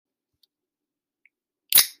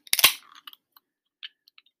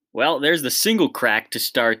Well, there's the single crack to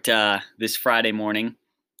start this Friday morning.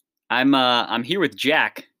 I'm here with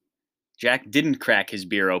Jack. Jack didn't crack his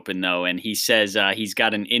beer open though, and he says he's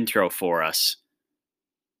got an intro for us.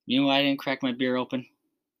 You know why I didn't crack my beer open?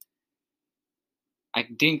 I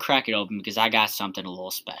didn't crack it open because I got something a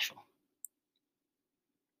little special.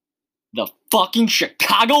 The fucking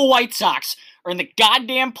Chicago White Sox are in the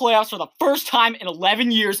goddamn playoffs for the first time in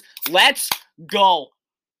 11 years. Let's go.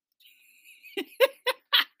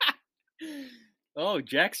 Oh,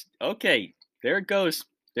 Jack's okay. There it goes.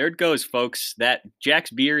 There it goes, folks. That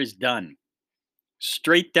Jack's beer is done.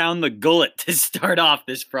 Straight down the gullet to start off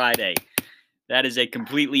this Friday. That is a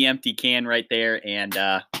completely empty can right there, and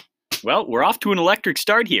well, we're off to an electric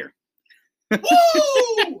start here.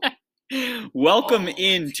 Woo! Welcome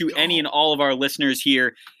in to any and all of our listeners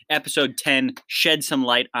here. Episode 10, Shed Some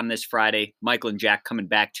Light on this Friday. Michael and Jack coming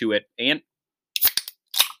back to it, and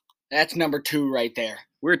That's number 2 right there.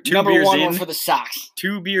 we're two Number beers 1 in. one for the Sox.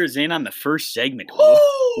 2 beers in on the first segment. Woo!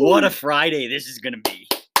 What a Friday this is going to be.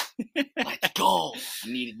 Let's go. I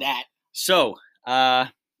needed that. So,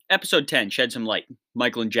 episode 10, Shed Some Light.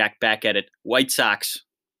 Michael and Jack back at it. White Sox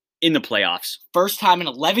in the playoffs. First time in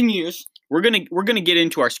 11 years. We're gonna get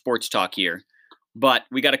into our sports talk here, but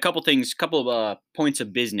we got a couple of points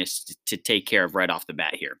of business to take care of right off the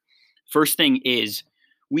bat here. First thing is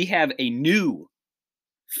we have a new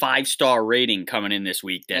 5-star rating coming in this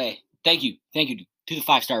week that Hey, thank you to the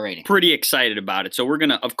 5-star rating. pretty excited about it. So we're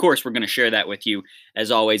gonna share that with you.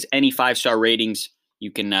 As always, any 5-star ratings, you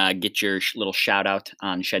can get your little shout out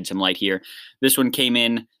on Shed Some Light here. This one came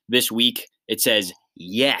in this week. It says,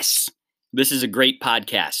 yes, this is a great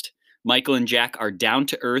podcast. Michael and Jack are down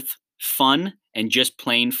to earth, fun, and just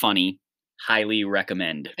plain funny. Highly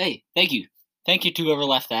recommend. Hey, thank you. Thank you to whoever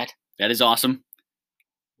left that. That is awesome.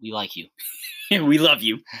 We like you. We love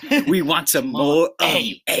you. We want some more of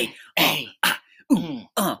you. Hey, hey. We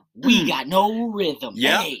We got no rhythm.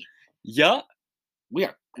 Yeah. Hey, Yeah. we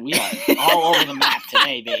are all over the map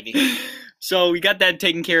today, baby. So we got that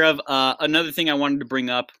taken care of. Another thing I wanted to bring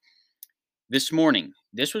up this morning.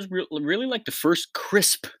 This was really like the first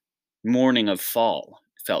crisp morning of fall,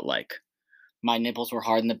 it felt like. My nipples were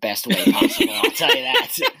hard in the best way possible. I'll tell you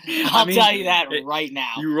that. I'll tell you that right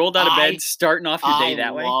now. You rolled out of bed starting off your day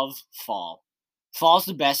that way. I love fall. Fall's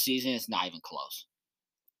the best season. It's not even close.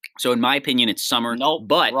 So in my opinion, it's summer. Nope.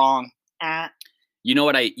 But wrong. you know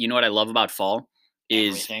what I love about fall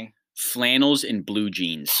is Everything. flannels and blue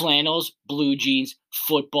jeans. Flannels, blue jeans,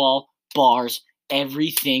 football, bars,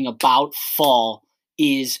 everything about fall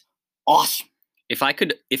is awesome. If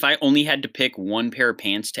I only had to pick one pair of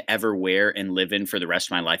pants to ever wear and live in for the rest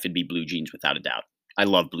of my life, it'd be blue jeans without a doubt. I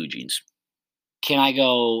love blue jeans. Can I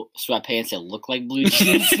go sweatpants that look like blue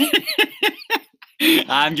jeans?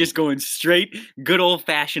 I'm just going straight, good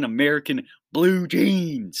old-fashioned American blue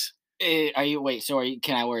jeans. Can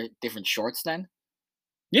I wear different shorts then?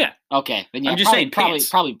 Yeah. Okay. Then yeah, I'm just saying pants.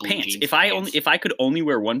 probably blue Pants. jeans. If I could only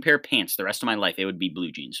wear one pair of pants the rest of my life, it would be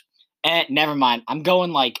blue jeans. Never mind. I'm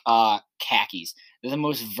going like khakis. They're the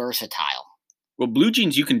most versatile. Well, blue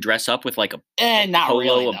jeans you can dress up with like a Not polo,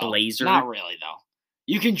 really, a though. blazer. Not really though.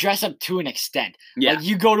 You can dress up to an extent. Yeah. Like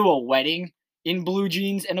you go to a wedding in blue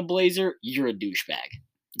jeans and a blazer, you're a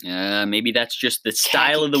douchebag. Maybe that's just the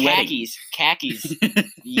style of the wedding. Khakis.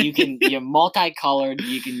 You're multicolored.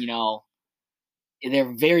 You can,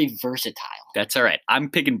 they're very versatile. That's all right. I'm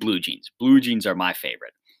picking blue jeans. Blue jeans are my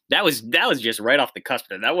favorite. That was just right off the cusp.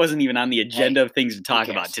 That wasn't even on the agenda of things to talk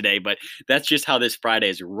about today, but that's just how this Friday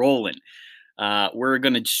is rolling. We're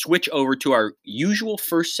going to switch over to our usual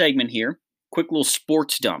first segment here. Quick little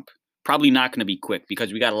sports dump. Probably not going to be quick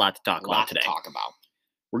because we got a lot to talk about today.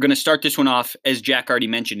 We're going to start this one off, as Jack already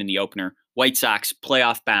mentioned in the opener. White Sox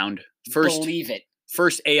playoff bound. Believe it.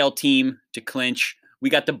 First AL team to clinch. We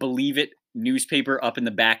got the Believe It newspaper up in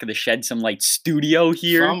the back of the Shed Some Light studio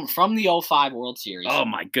here. From the 05 World Series. Oh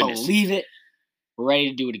my goodness. Believe it. We're ready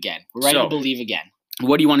to do it again. We're ready to believe again.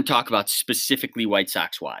 What do you want to talk about specifically White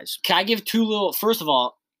Sox wise? Can I give first of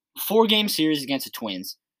all, 4-game series against the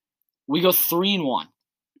Twins. We go 3-1.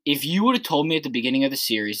 If you would have told me at the beginning of the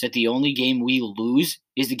series that the only game we lose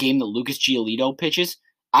is the game that Lucas Giolito pitches,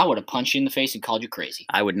 I would have punched you in the face and called you crazy.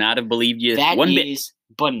 I would not have believed you That one bit. is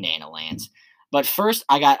banana lands. But first,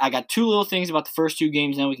 I got 2 little things about the first 2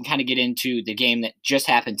 games, and then we can kind of get into the game that just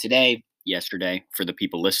happened today. Yesterday, for the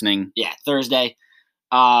people listening. Yeah, Thursday.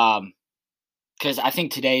 Because I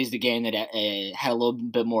think today is the game that had a little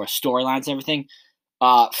bit more storylines and everything.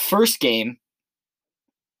 First game,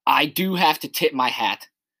 I do have to tip my hat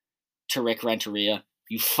to Rick Renteria.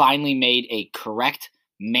 You finally made a correct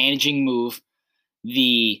managing move.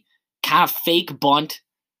 The kind of fake bunt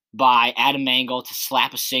by Adam Mangle to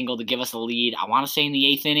slap a single to give us the lead. I want to say in the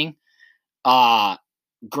 8th inning.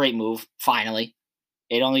 Great move, finally.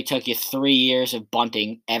 It only took you 3 years of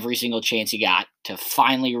bunting every single chance you got to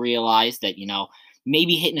finally realize that,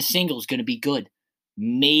 maybe hitting a single is going to be good.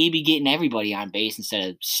 Maybe getting everybody on base instead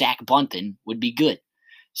of sack bunting would be good.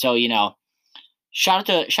 So, shout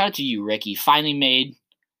out to you, Ricky. Finally made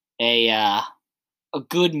a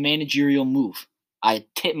good managerial move. I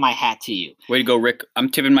tip my hat to you. Way to go, Rick. I'm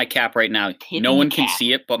tipping my cap right now. No one can cap.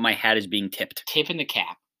 see it, but my hat is being tipped. Tipping the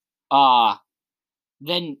cap.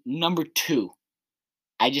 Then number 2.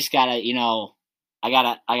 I just gotta, I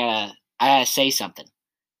gotta say something.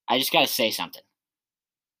 I just gotta say something.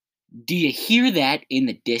 Do you hear that in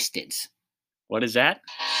the distance? What is that?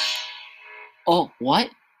 Oh, what?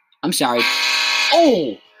 I'm sorry.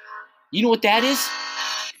 Oh, you know what that is?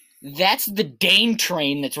 That's the Dane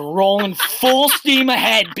train that's rolling full steam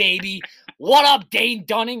ahead, baby. What up, Dane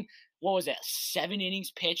Dunning? What was that? 7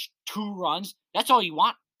 innings pitched, 2 runs. That's all you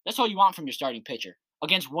want. That's all you want from your starting pitcher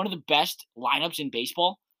against one of the best lineups in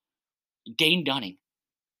baseball. Dane Dunning.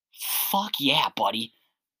 Fuck yeah, buddy.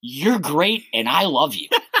 You're great, and I love you.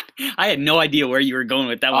 I had no idea where you were going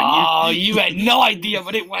with that one. Oh, you had no idea,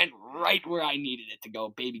 but it went right where I needed it to go,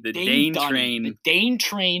 baby. The Dane train. The Dane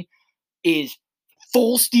train is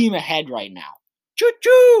full steam ahead right now.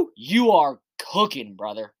 Choo-choo! You are cooking,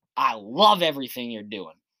 brother. I love everything you're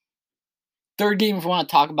doing. Third game, if we want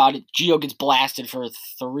to talk about it, Gio gets blasted for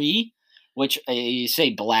 3, which you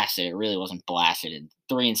say blasted. It really wasn't blasted.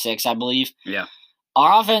 3 and 6, I believe. Yeah.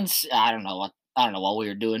 Our offense, I don't know what we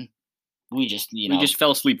were doing. We just, we just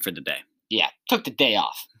fell asleep for the day. Yeah, took the day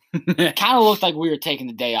off. Kind of looked like we were taking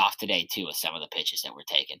the day off today, too, with some of the pitches that we're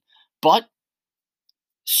taking. But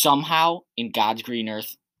somehow, in God's green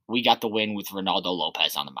earth, we got the win with Ronaldo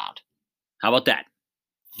Lopez on the mound. How about that?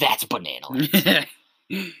 That's banana.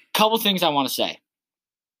 Couple things I want to say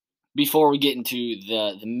before we get into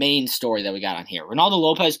the main story that we got on here. Ronaldo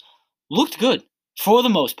Lopez looked good for the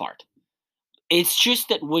most part. It's just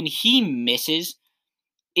that when he misses,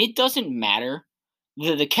 it doesn't matter.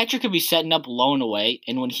 The catcher could be setting up low and away,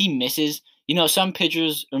 and when he misses, some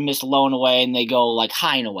pitchers are miss low and away and they go like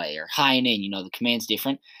high and away or high and in. The command's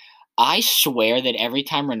different. I swear that every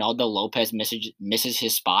time Ronaldo Lopez misses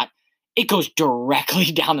his spot, it goes directly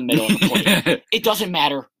down the middle of the plate. It doesn't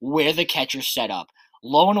matter where the catcher's set up.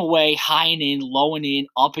 Low and away, high and in, low and in,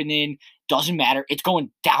 up and in. Doesn't matter. It's going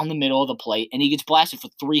down the middle of the plate, and he gets blasted for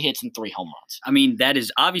 3 hits and 3 home runs. I mean, that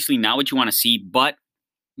is obviously not what you want to see, but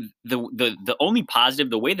the only positive,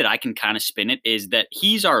 the way that I can kind of spin it, is that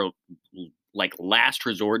he's our last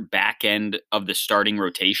resort back end of the starting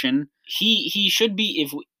rotation. He should be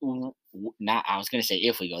I was gonna say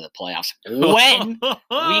if we go to the playoffs. When we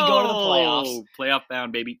go to the playoffs, playoff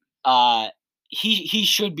bound, baby. He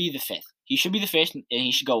should be the 5th. He should be the 5th, and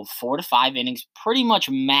he should go 4 to 5 innings, pretty much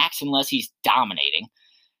max, unless he's dominating.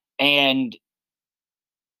 And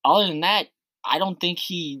other than that, I don't think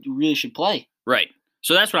he really should play. Right.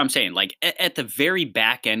 So that's what I'm saying. Like at the very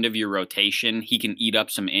back end of your rotation, he can eat up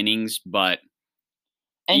some innings, but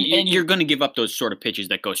you're going to give up those sort of pitches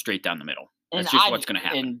that go straight down the middle. That's just what's going to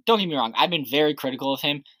happen. And don't get me wrong, I've been very critical of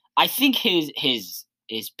him. I think his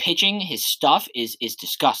pitching, his stuff is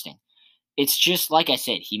disgusting. It's just like I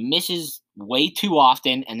said, he misses way too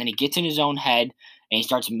often, and then he gets in his own head, and he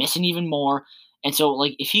starts missing even more. And so,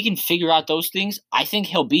 if he can figure out those things, I think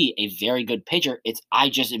he'll be a very good pitcher. I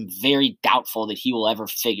just am very doubtful that he will ever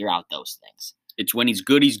figure out those things. It's when he's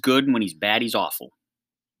good, and when he's bad, he's awful.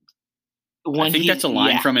 I think that's a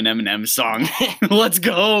line from an Eminem song. Let's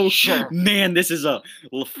go. Sure. Man, this is a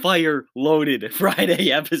fire-loaded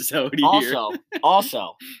Friday episode here.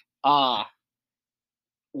 Also,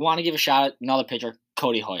 want to give a shout out, another pitcher,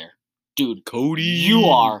 Cody Hoyer. Dude, Cody, you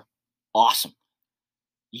are awesome.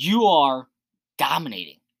 You are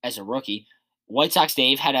dominating as a rookie. White Sox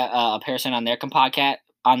Dave had a person on their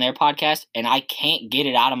podcast, and I can't get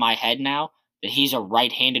it out of my head now that he's a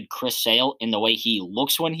right-handed Chris Sale in the way he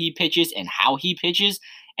looks when he pitches and how he pitches,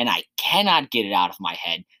 and I cannot get it out of my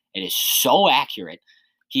head. It is so accurate.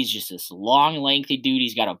 He's just this long, lengthy dude.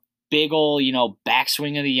 He's got a big old,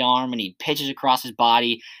 backswing of the arm, and he pitches across his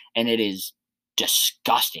body, and it is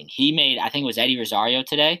disgusting. He made, I think it was Eddie Rosario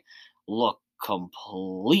today, look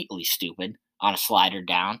completely stupid on a slider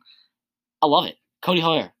down. I love it. Cody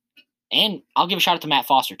Hoyer. And I'll give a shout out to Matt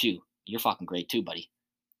Foster, too. You're fucking great, too, buddy.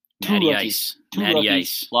 Matty Ice. Matty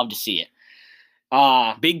Ice. Love to see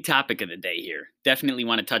it. Big topic of the day here. Definitely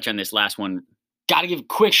want to touch on this last one. Got to give a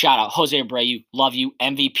quick shout out. Jose Abreu, love you.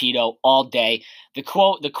 MVP all day. The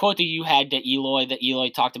quote that you had that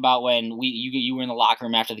Eloy talked about when you were in the locker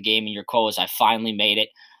room after the game, and your quote was, "I finally made it."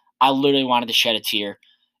 I literally wanted to shed a tear.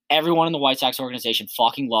 Everyone in the White Sox organization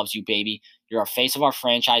fucking loves you, baby. You're our face of our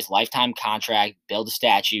franchise, lifetime contract, build a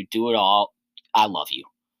statue, do it all. I love you.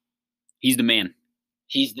 He's the man.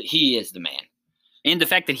 He is the man. And the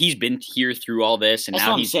fact that he's been here through all this, and That's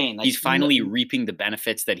now what I'm saying. Like, he's finally reaping the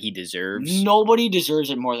benefits that he deserves. Nobody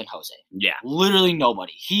deserves it more than Jose. Yeah. Literally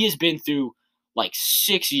nobody. He has been through like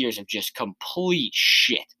 6 years of just complete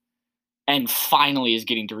shit and finally is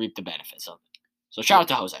getting to reap the benefits of it. So shout out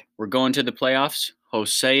to Jose. We're going to the playoffs.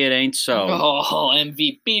 Jose, it ain't so. Oh,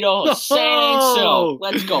 MVP Jose, it ain't so.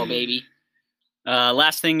 Let's go, baby.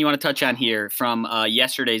 Last thing you want to touch on here from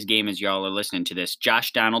yesterday's game as y'all are listening to this.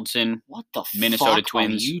 Josh Donaldson. What the Minnesota fuck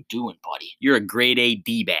Twins. are you doing, buddy? You're a grade A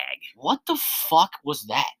D-bag. What the fuck was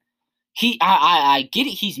that? I get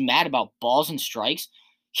it. He's mad about balls and strikes.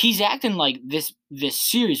 He's acting like this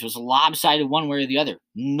series was lopsided one way or the other.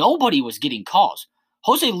 Nobody was getting calls.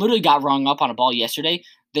 Jose literally got rung up on a ball yesterday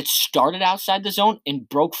that started outside the zone and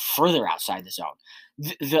broke further outside the zone.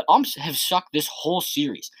 The umps have sucked this whole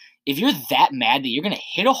series. If you're that mad that you're going to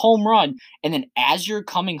hit a home run and then as you're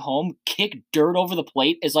coming home, kick dirt over the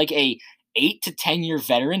plate as like a 8 to 10 year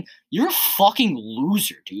veteran, you're a fucking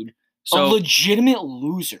loser, dude. A legitimate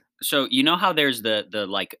loser. So you know how there's the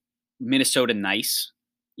like Minnesota nice?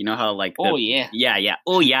 You know how like yeah.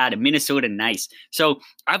 Oh yeah, the Minnesota nice. So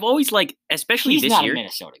I've always like, especially He's this not year. a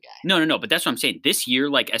Minnesota guy. No, but that's what I'm saying. This year,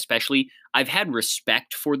 like especially, I've had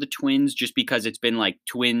respect for the Twins just because it's been like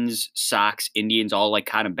Twins, Sox, Indians all like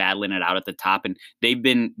kind of battling it out at the top, and they've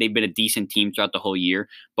been a decent team throughout the whole year.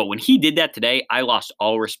 But when he did that today, I lost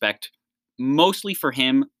all respect. Mostly for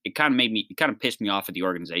him, it kind of pissed me off at the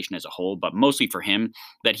organization as a whole, but mostly for him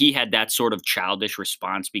that he had that sort of childish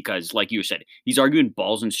response because, like you said, he's arguing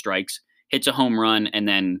balls and strikes, hits a home run, and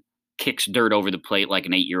then kicks dirt over the plate like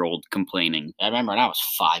an 8-year-old complaining. I remember when I was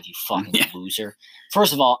 5, you fucking loser.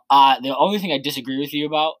 First of all, the only thing I disagree with you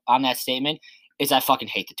about on that statement is I fucking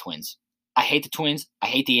hate the Twins. I hate the Twins. I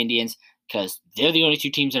hate the Indians because they're the only two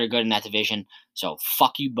teams that are good in that division. So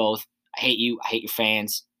fuck you both. I hate you. I hate your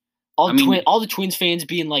fans. All the Twins fans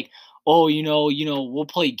being like, oh, we'll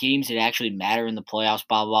play games that actually matter in the playoffs,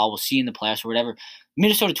 blah, blah, blah. We'll see in the playoffs or whatever.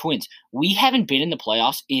 Minnesota Twins, we haven't been in the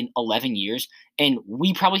playoffs in 11 years, and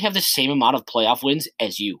we probably have the same amount of playoff wins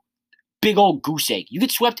as you. Big old goose egg. You get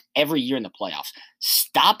swept every year in the playoffs.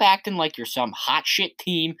 Stop acting like you're some hot shit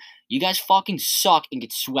team. You guys fucking suck and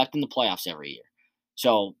get swept in the playoffs every year.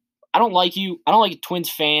 So I don't like you. I don't like Twins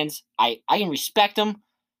fans. I can respect them.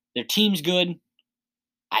 Their team's good.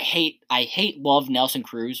 I love Nelson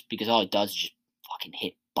Cruz because all it does is just fucking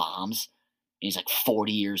hit bombs. And he's like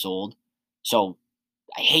 40 years old. So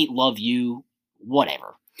I love you,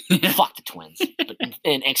 whatever. Fuck the Twins.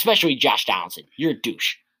 And especially Josh Donaldson. You're a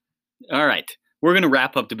douche. All right. We're going to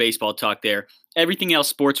wrap up the baseball talk there. Everything else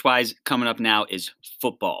sports-wise coming up now is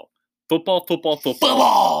football. Football.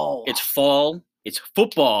 It's fall. It's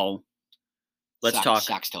football. Let's talk.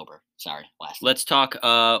 Soxtober. Sorry, last. Let's talk.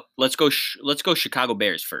 Let's go Chicago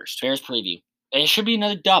Bears first. Bears preview. It should be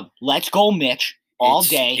another dub. Let's go, Mitch. All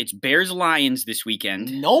day. It's Bears Lions this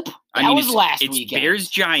weekend. Nope. That was last weekend. It's Bears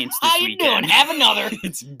Giants this weekend. How you doing? Have another.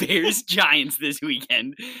 It's Bears Giants this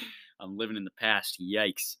weekend. I'm living in the past.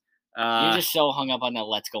 Yikes. You're just so hung up on that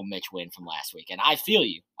Let's Go Mitch win from last weekend. I feel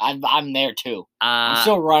you. I'm there too. I'm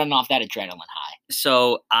still running off that adrenaline high.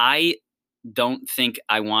 So I don't think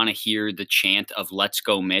I want to hear the chant of Let's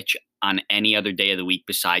Go Mitch on any other day of the week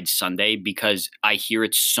besides Sunday because I hear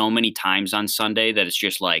it so many times on Sunday that it's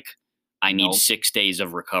just like I need 6 days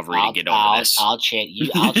of recovery to get over this. I'll chant you.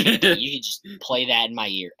 I'll chant you. You can just play that in my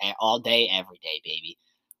ear all day, every day, baby.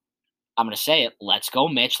 I'm going to say it. Let's go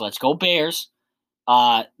Mitch. Let's go Bears.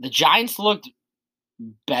 The Giants looked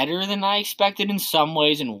better than I expected in some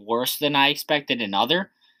ways and worse than I expected in other.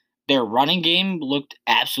 Their running game looked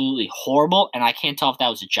absolutely horrible, and I can't tell if that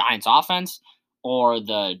was the Giants' offense or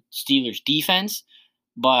the Steelers' defense.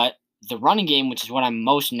 But the running game, which is what I'm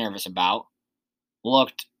most nervous about,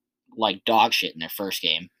 looked like dog shit in their first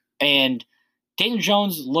game. And Daniel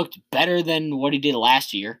Jones looked better than what he did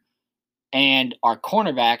last year. And our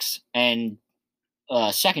cornerbacks and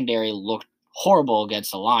secondary looked horrible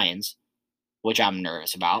against the Lions, which I'm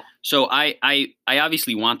nervous about. So I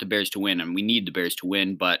obviously want the Bears to win, and we need the Bears to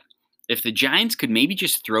win, but if the Giants could maybe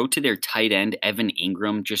just throw to their tight end, Evan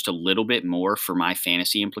Ingram, just a little bit more for my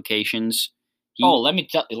fantasy implications. Let me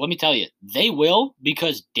tell you, they will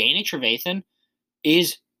because Danny Trevathan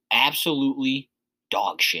is absolutely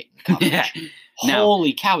dog shit in coverage.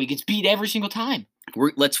 Holy cow, he gets beat every single time.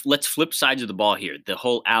 Let's flip sides of the ball here. The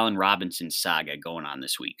whole Allen Robinson saga going on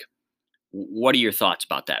this week. What are your thoughts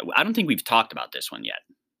about that? I don't think we've talked about this one yet.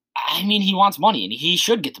 I mean, he wants money, and he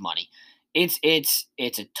should get the money. It's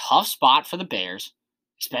a tough spot for the Bears,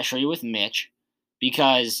 especially with Mitch,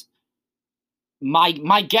 because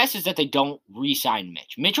my guess is that they don't re-sign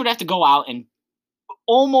Mitch. Mitch would have to go out and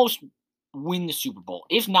almost win the Super Bowl,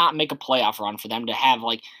 if not make a playoff run for them to have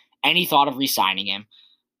like any thought of re-signing him.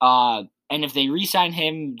 And if they re-sign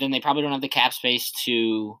him, then they probably don't have the cap space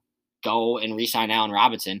to go and re-sign Allen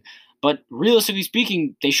Robinson. But realistically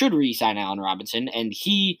speaking, they should re-sign Allen Robinson, and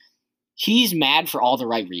he's mad for all the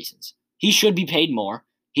right reasons. He should be paid more.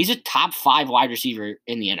 He's a top 5 wide receiver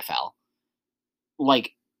in the NFL.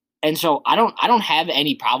 And so I don't have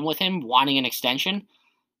any problem with him wanting an extension.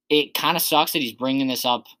 It kind of sucks that he's bringing this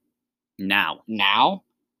up now.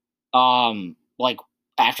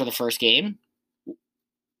 After the first game,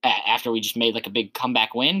 after we just made like a big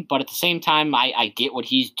comeback win. But at the same time, I get what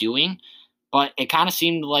he's doing. But it kind of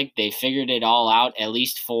seemed like they figured it all out, at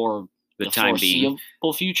least for the time foreseeable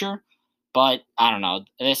being. future. But I don't know.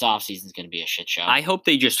 This offseason is going to be a shit show. I hope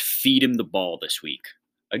they just feed him the ball this week.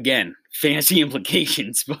 Again, fantasy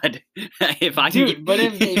implications, but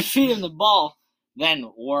if they feed him the ball, then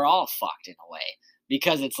we're all fucked in a way.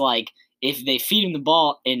 Because it's like, if they feed him the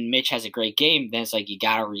ball and Mitch has a great game, then it's like you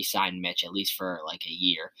got to re-sign Mitch at least for like a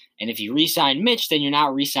year. And if you re-sign Mitch, then you're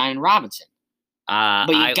not re-signing Robinson. But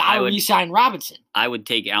you got to re-sign Robinson. I would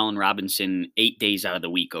take Allen Robinson 8 days out of the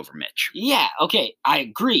week over Mitch. Yeah, okay, I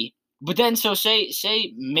agree. But then, so say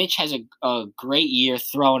Mitch has a great year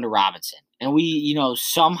throwing to Robinson, and we,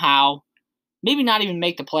 somehow, maybe not even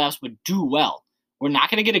make the playoffs, but do well. We're not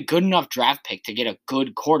going to get a good enough draft pick to get a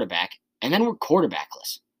good quarterback, and then we're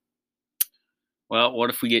quarterbackless. Well, what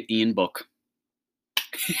if we get Ian Book?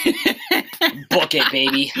 Book it,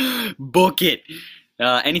 baby. Book it.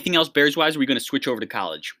 Anything else Bears-wise? Or are we going to switch over to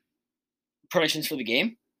college? Predictions for the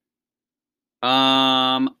game?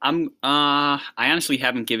 I honestly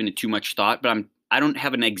haven't given it too much thought, but I don't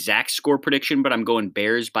have an exact score prediction, but I'm going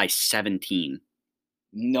Bears by 17.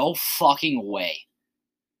 No fucking way.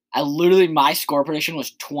 My score prediction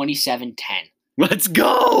was 27-10. Let's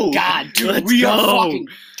go. God, dude,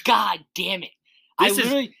 God damn it. I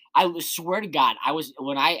swear to God,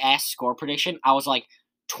 when I asked score prediction, I was like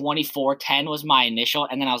 24-10 was my initial,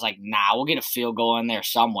 and then I was like, nah, we'll get a field goal in there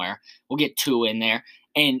somewhere. We'll get 2 in there.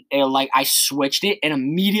 And I switched it, and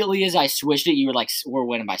immediately as I switched it, you were like, "We're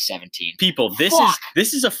winning by 17." People, this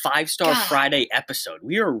is a 5-star Friday episode.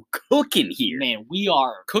 We are cooking here, man. We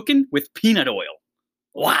are cooking with peanut oil.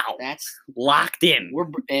 Wow, that's locked in.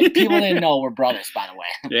 If people didn't know, we're brothers, by the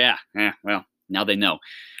way. Yeah. Well, now they know.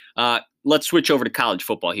 Let's switch over to college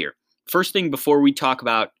football here. First thing before we talk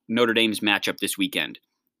about Notre Dame's matchup this weekend,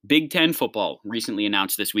 Big Ten football recently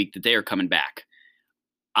announced this week that they are coming back.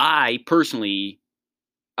 I personally.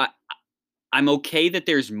 I'm okay that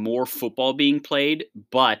there's more football being played,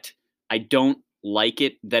 but I don't like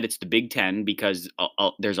it that it's the Big Ten because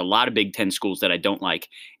there's a lot of Big Ten schools that I don't like.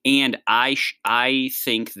 And I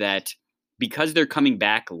think that because they're coming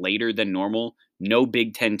back later than normal, no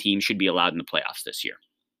Big Ten team should be allowed in the playoffs this year.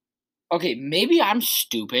 Okay, maybe I'm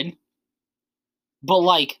stupid, but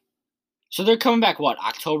so they're coming back, what,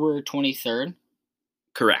 October 23rd?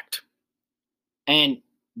 Correct. And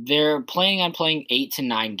they're planning on playing 8 to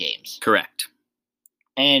 9 games. Correct.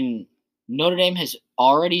 And Notre Dame has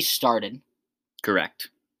already started. Correct.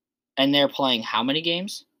 And they're playing how many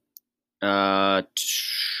games? 11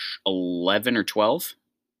 or 12.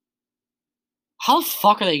 How the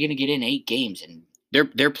fuck are they going to get in 8 games? And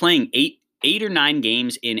they're playing 8 or 9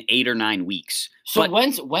 games in 8 or 9 weeks. So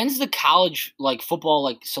when's the college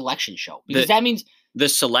football selection show? Because that means the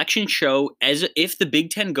selection show, as if the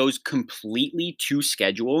Big Ten goes completely to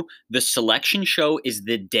schedule, the selection show is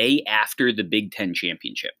the day after the Big Ten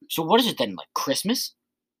championship. So what is it then, Christmas?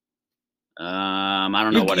 I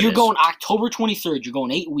don't know what it is. You're going October 23rd. You're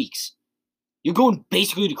going 8 weeks. You're going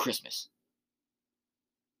basically to Christmas.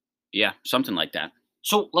 Yeah, something like that.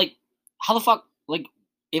 So, how the fuck,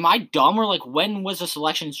 am I dumb or, when was the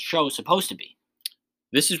selection show supposed to be?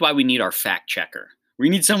 This is why we need our fact checker. We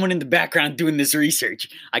need someone in the background doing this research.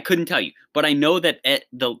 I couldn't tell you, but I know that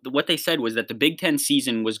what they said was that the Big Ten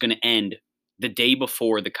season was going to end the day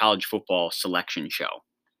before the college football selection show.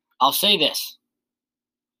 I'll say this.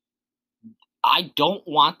 I don't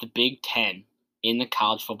want the Big Ten in the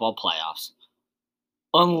college football playoffs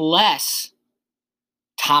unless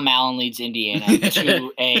Tom Allen leads Indiana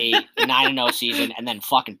to a 9-0 season and then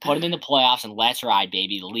fucking put them in the playoffs and let's ride,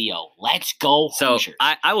 baby. Leo, let's go Hoosiers.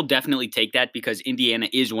 So I will definitely take that because Indiana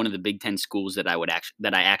is one of the Big Ten schools that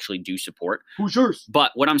I actually do support. Hoosiers.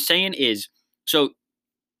 But what I'm saying is, so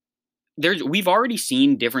we've already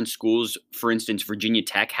seen different schools, for instance, Virginia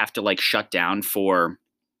Tech have to shut down for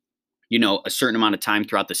a certain amount of time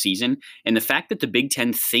throughout the season. And the fact that the Big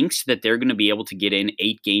Ten thinks that they're going to be able to get in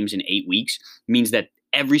 8 games in 8 weeks means that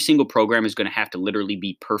every single program is going to have to literally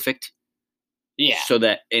be perfect. Yeah. So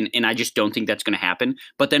that, and I just don't think that's going to happen.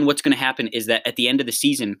 But then what's going to happen is that at the end of the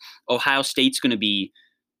season, Ohio State's going to be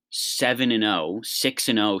 7-0,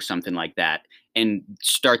 6-0, something like that, and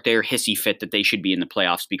start their hissy fit that they should be in the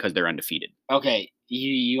playoffs because they're undefeated. Okay,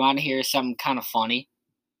 you want to hear something kind of funny?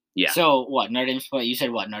 Yeah. So what? Notre Dame's played. You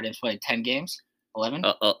said what? Notre Dame's played 10 games, 11.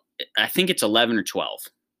 I think it's 11 or 12.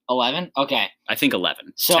 11. Okay. I think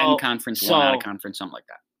 11. So 10 conference, 1 out of conference, something like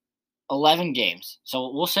that. 11 games.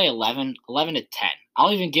 So we'll say 11 to 10.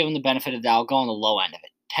 I'll even give them the benefit of the doubt. I'll go on the low end of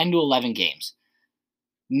it. 10 to 11 games.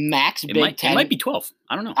 Max Big Ten. It might be 12.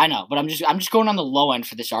 I don't know. I know, but I'm just going on the low end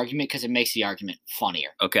for this argument because it makes the argument funnier.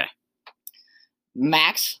 Okay.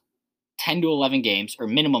 Max 10 to 11 games, or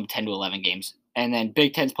minimum 10 to 11 games, and then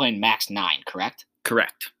Big Ten's playing max 9, correct?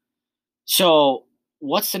 Correct. So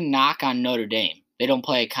what's the knock on Notre Dame? They don't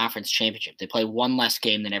play a conference championship. They play one less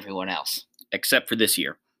game than everyone else. Except for this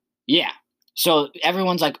year. Yeah. So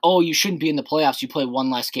everyone's like, oh, you shouldn't be in the playoffs. You play one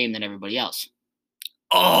less game than everybody else.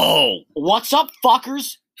 Oh! What's up,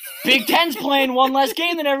 fuckers? Big Ten's playing one less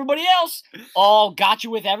game than everybody else. Oh, got you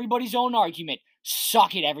with everybody's own argument.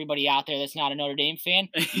 Suck it, everybody out there that's not a Notre Dame fan.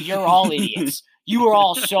 You're all idiots. You were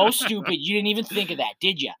all so stupid. You didn't even think of that,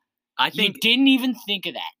 did you? You didn't even think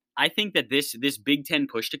of that. I think that this Big Ten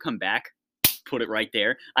push to come back, put it right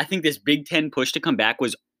there. I think this Big Ten push to come back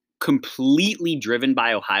was completely driven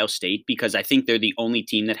by Ohio State because I think they're the only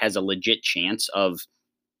team that has a legit chance of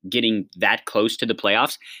getting that close to the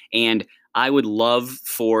playoffs. And I would love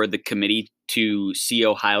for the committee to see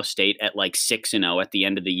Ohio State at like 6-0 at the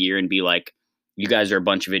end of the year and be like, you guys are a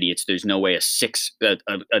bunch of idiots. There's no way a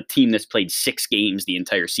team that's played 6 games the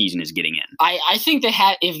entire season is getting in. I think they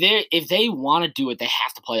have if they want to do it, they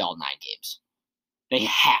have to play all 9 games. They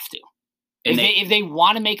have to. If they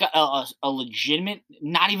want to make a legitimate,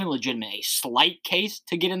 not even legitimate, a slight case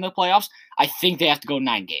to get in the playoffs, I think they have to go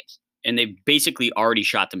 9 games. And they've basically already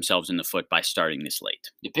shot themselves in the foot by starting this late.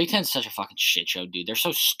 The Big Ten's such a fucking shit show, dude. They're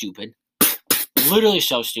so stupid. Literally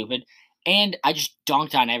so stupid. And I just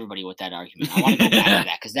dunked on everybody with that argument. I want to go back to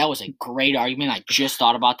that because that was a great argument. I just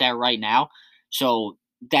thought about that right now. So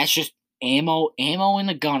that's just ammo in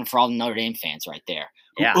the gun for all the Notre Dame fans right there.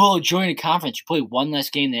 Yeah. Oh, join a conference. You play one less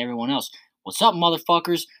game than everyone else. What's up,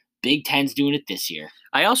 motherfuckers? Big Ten's doing it this year.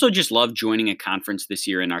 I also just love joining a conference this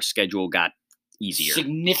year, and our schedule got easier.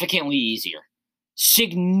 Significantly easier.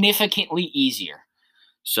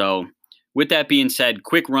 So, with that being said,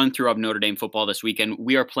 quick run through of Notre Dame football this weekend.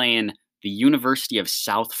 We are playing the University of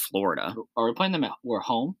South Florida. Are we playing them at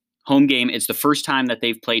home? Home game. It's the first time that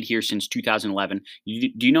they've played here since 2011.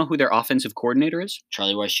 Do you know who their offensive coordinator is?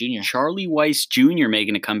 Charlie Weiss Jr. Charlie Weiss Jr.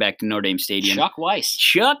 making a comeback to Notre Dame Stadium. Chuck Weiss.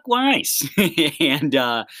 And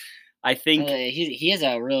I think he has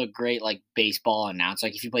a real great like baseball announcer.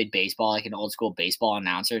 Like if you played baseball, like an old school baseball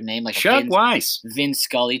announcer name, like Chuck Weiss, Vin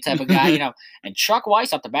Scully type of guy, And Chuck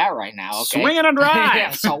Weiss up the bat right now. Okay, swinging a drive,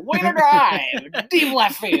 yeah, swing a drive, deep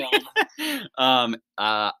left field.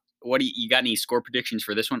 What do you got? Any score predictions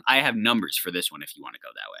for this one? I have numbers for this one if you want to go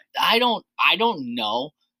that way. I don't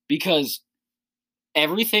know because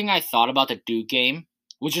everything I thought about the Duke game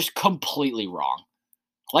was just completely wrong.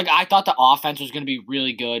 Like, I thought the offense was going to be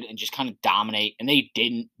really good and just kind of dominate, and they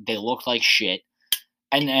didn't. They looked like shit.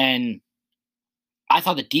 And then I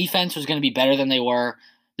thought the defense was going to be better than they were.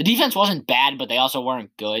 The defense wasn't bad, but they also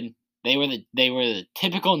weren't good. They were the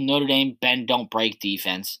typical Notre Dame bend, don't break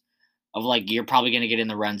defense of, like, you're probably going to get in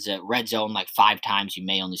the red zone like 5 times. You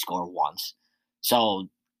may only score once. So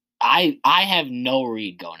I have no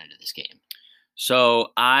read going into this game.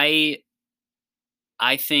 So I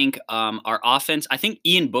think our offense, I think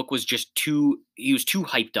Ian Book was just too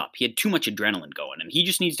hyped up. He had too much adrenaline going, and he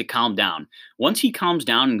just needs to calm down. Once he calms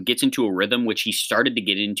down and gets into a rhythm, which he started to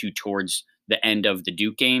get into towards the end of the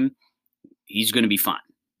Duke game, he's going to be fine.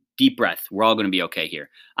 Deep breath. We're all going to be okay here.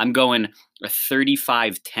 I'm going a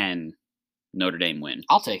 35-10 Notre Dame win.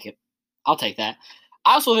 I'll take it. I'll take that.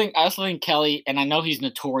 I also think Kelly, and I know he's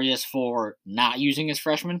notorious for not using his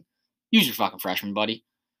freshmen. Use your fucking freshman, buddy.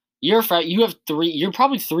 You have 3. You're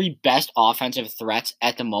probably 3 best offensive threats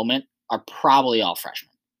at the moment are probably all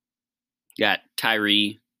freshmen. You got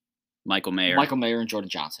Tyree, Michael Mayer, and Jordan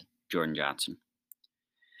Johnson.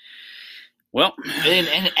 Well,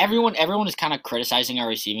 and everyone is kind of criticizing our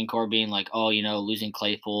receiving core, being like, oh, losing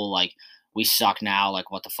Claypool, like we suck now,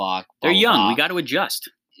 like what the fuck. They're young. We got to adjust.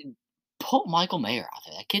 Put Michael Mayer out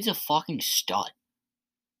there. That kid's a fucking stud.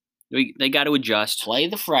 They got to adjust. Play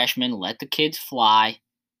the freshmen. Let the kids fly.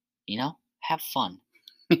 Have fun.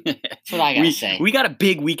 That's what I gotta say. We got a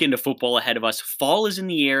big weekend of football ahead of us. Fall is in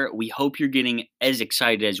the air. We hope you're getting as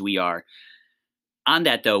excited as we are. On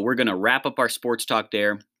that, though, we're going to wrap up our sports talk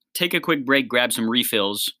there, take a quick break, grab some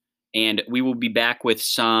refills, and we will be back with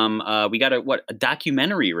some, we got a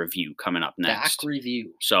documentary review coming up next. Doc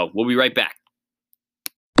review. So we'll be right back.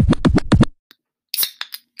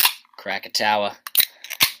 Krakatoa.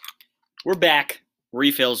 We're back.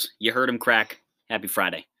 Refills. You heard him crack. Happy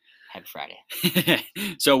Friday. Happy Friday.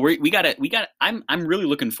 So I'm really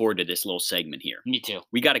looking forward to this little segment here. Me too.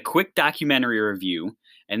 We got a quick documentary review,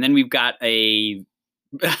 and then we've got I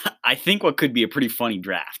think what could be a pretty funny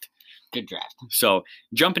draft. Good draft. So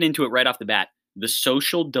jumping into it right off the bat, The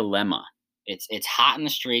Social Dilemma. It's hot in the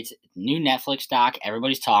streets. New Netflix doc.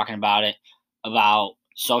 Everybody's talking about it, about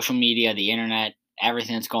social media, the internet,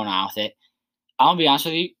 everything that's going on with it. I'm gonna be honest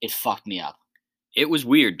with you, it fucked me up. It was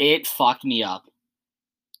weird. It fucked me up.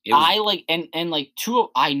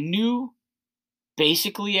 I knew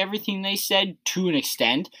basically everything they said to an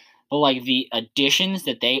extent, but like the additions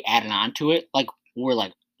that they added on to it, like were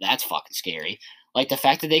like, that's fucking scary. Like the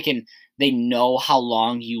fact that they know how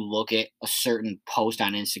long you look at a certain post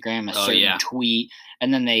on Instagram, a certain tweet,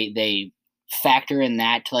 and then they factor in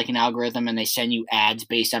that to like an algorithm and they send you ads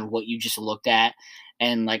based on what you just looked at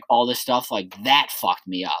and like all this stuff, like that fucked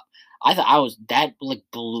me up. That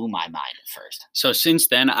blew my mind at first. So since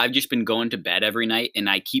then, I've just been going to bed every night and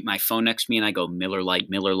I keep my phone next to me and I go Miller Lite,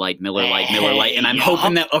 Miller Lite, Miller Lite, Miller Lite, and I'm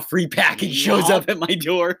hoping that a free package shows up at my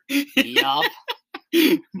door. Yup.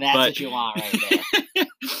 That's what you want right there.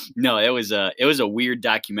 No, it was a weird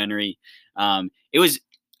documentary. I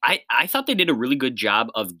thought they did a really good job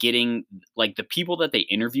of getting like the people that they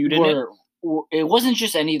interviewed in it. It wasn't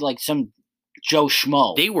just any like some Joe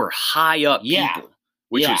Schmo. They were high up people.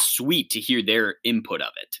 Which was sweet to hear their input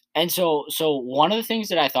of it. And so one of the things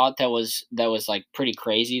that I thought that was like pretty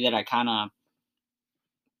crazy that I kind of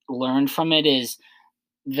learned from it is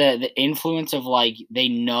the influence of like they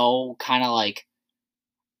know kind of like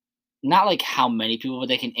not like how many people, but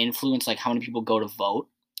they can influence like how many people go to vote.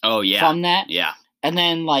 Oh yeah. From that. Yeah. And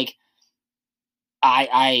then like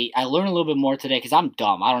I learned a little bit more today because I'm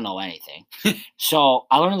dumb. I don't know anything. So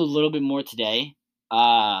I learned a little bit more today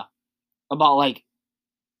about like.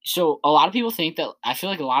 So I feel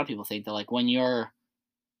like a lot of people think that like when you're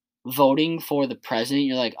voting for the president,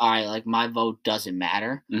 you're like, all right, like my vote doesn't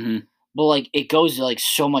matter. Mm-hmm. But like it goes like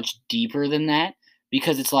so much deeper than that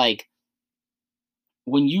because it's like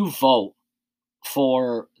when you vote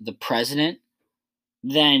for the president,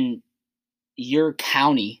 then your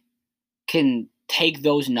county can take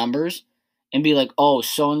those numbers and be like, oh,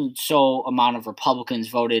 so and so amount of Republicans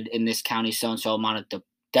voted in this county, so and so amount of the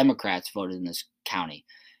Democrats voted in this county.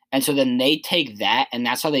 And so then they take that, and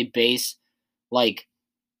that's how they base, like,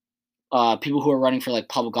 people who are running for, like,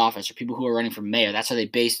 public office or people who are running for mayor. That's how they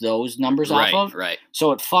base those numbers off of. Right.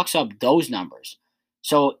 So it fucks up those numbers.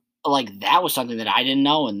 So, like, that was something that I didn't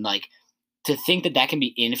know. And, like, to think that can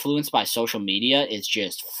be influenced by social media is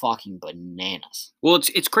just fucking bananas. Well,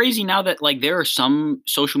 it's crazy now that, like, there are some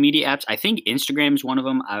social media apps. I think Instagram is one of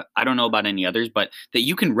them. I don't know about any others, but that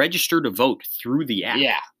you can register to vote through the app.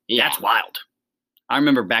 Yeah. That's wild. I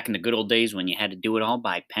remember back in the good old days when you had to do it all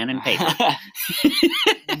by pen and paper.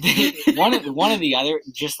 one of the other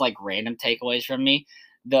just like random takeaways from me,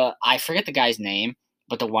 I forget the guy's name,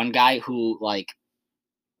 but the one guy who like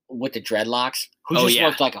with the dreadlocks, who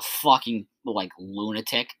looked like a fucking like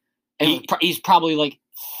lunatic, and he's probably like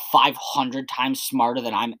 500 times smarter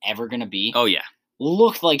than I'm ever gonna be. Oh yeah,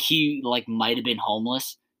 looked like he like might have been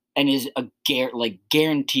homeless. And is a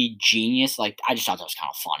guaranteed genius. Like I just thought that was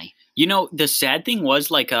kind of funny. You know, the sad thing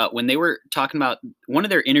was like when they were talking about one of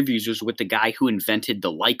their interviews was with the guy who invented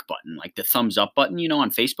the like button, like the thumbs up button, you know,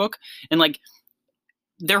 on Facebook. And like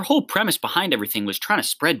their whole premise behind everything was trying to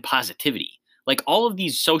spread positivity. Like all of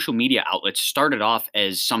these social media outlets started off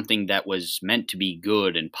as something that was meant to be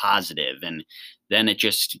good and positive, and then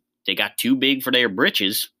they got too big for their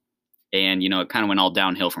britches. And, you know, it kind of went all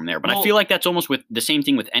downhill from there. But I feel like that's almost with the same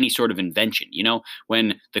thing with any sort of invention. You know,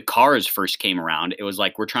 when the cars first came around, it was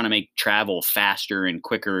like we're trying to make travel faster and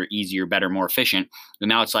quicker, easier, better, more efficient. And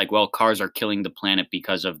now it's like, well, cars are killing the planet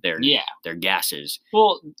because of their gases.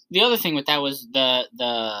 Well, the other thing with that was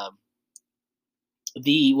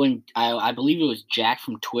when I believe it was Jack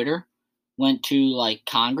from Twitter went to like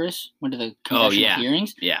Congress, went to the congressional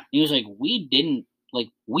hearings. Yeah. And he was like,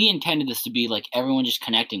 we intended this to be like everyone just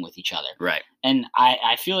connecting with each other. Right. And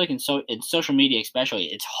I feel like in social media especially,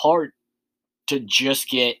 it's hard to just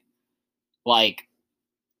get one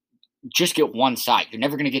side. You're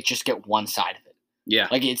never going to just get one side of it. Yeah.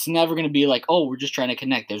 Like it's never going to be like, oh, we're just trying to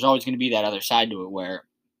connect. There's always going to be that other side to it where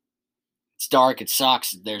It's dark. It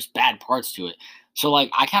sucks. There's bad parts to it. So like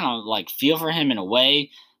I kind of like feel for him in a way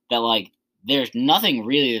that like there's nothing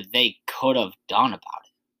really that they could have done about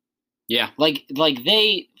it. Yeah. Like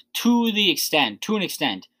they to an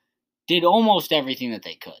extent did almost everything that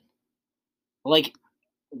they could. Like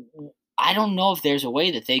I don't know if there's a way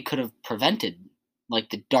that they could have prevented like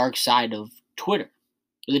the dark side of Twitter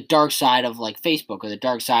or the dark side of like Facebook or the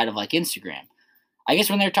dark side of like Instagram. I guess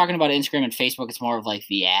when they're talking about Instagram and Facebook, it's more of like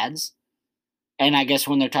the ads. And I guess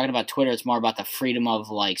when they're talking about Twitter, it's more about the freedom of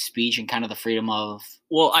like speech and kind of the freedom of.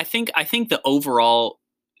 Well, I think the overall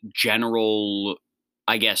general,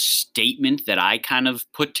 I guess, statement that I kind of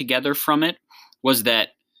put together from it was that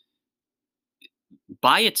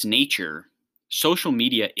by its nature, social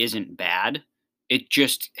media isn't bad. It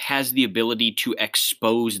just has the ability to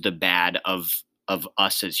expose the bad of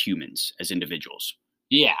us as humans, as individuals.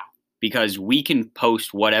 Yeah. Because we can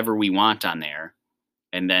post whatever we want on there,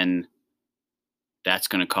 and then that's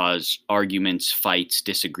going to cause arguments, fights,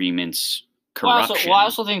 disagreements, corruption. Well, I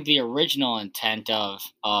also think the original intent of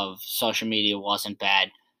social media wasn't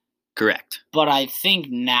bad. Correct. But I think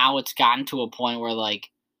now it's gotten to a point where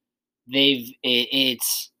like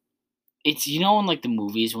it's you know in like the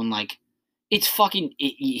movies when like it's fucking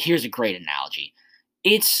here's a great analogy.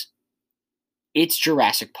 It's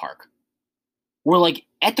Jurassic Park. Where like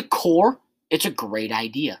at the core, it's a great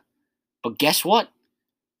idea. But guess what?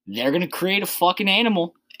 They're gonna create a fucking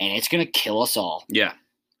animal and it's gonna kill us all. Yeah.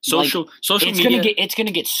 Social it's media. It's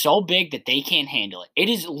gonna get so big that they can't handle it. It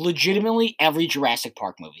is legitimately every Jurassic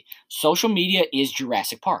Park movie. Social media is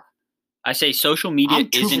Jurassic Park. I say social media I'm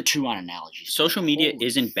two isn't for two on analogies. social media Holy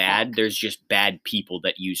isn't bad. fuck. There's just bad people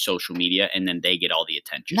that use social media and then they get all the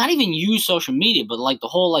attention. Not even use social media, but like the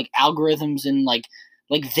whole like algorithms and like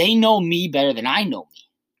they know me better than I know me.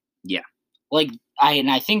 Yeah. Like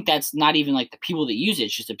I think that's not even like the people that use it.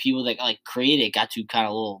 It's just the people that like create it got to kind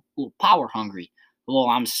of a little power hungry. Well,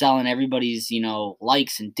 I'm selling everybody's,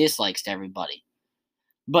 likes and dislikes to everybody.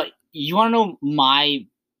 But you want to know my,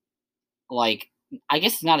 like, I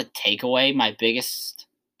guess it's not a takeaway. My biggest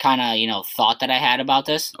kind of, thought that I had about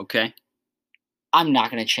this. Okay. I'm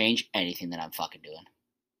not going to change anything that I'm fucking doing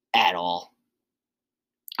at all.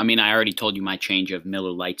 I mean, I already told you my change of Miller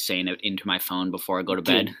Lite saying it into my phone before I go to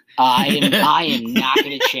bed. Dude, I am not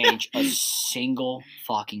going to change a single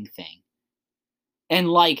fucking thing. And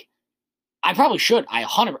like, I probably should. I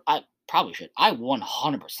probably should. I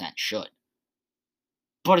 100% should.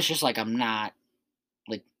 But it's just like I'm not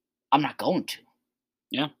going to.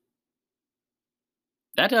 Yeah.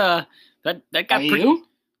 That got Are pretty. You?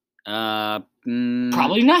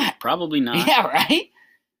 Probably not. Probably not. Yeah, right?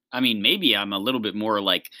 I mean, maybe I'm a little bit more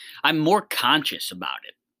like I'm more conscious about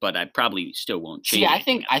it, but I probably still won't change.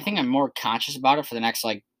 See, I think I'm more conscious about it for the next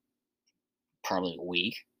like probably a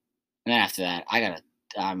week, and then after that, I got a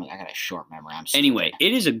short memory. Anyway,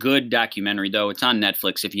 it is a good documentary though. It's on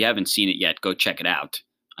Netflix. If you haven't seen it yet, go check it out.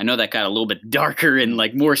 I know that got a little bit darker and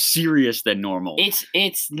like more serious than normal.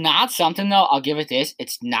 It's not something though. I'll give it this.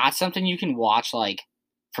 It's not something you can watch like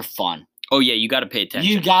for fun. Oh yeah, you got to pay attention.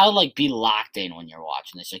 You gotta like be locked in when you're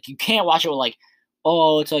watching this. Like you can't watch it with like,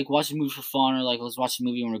 oh, it's like watch the movie for fun or like let's watch the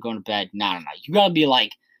movie when we're going to bed. No. You gotta be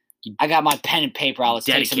like, I got my pen and paper out. Let's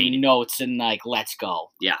take some notes and like let's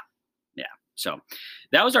go. Yeah. So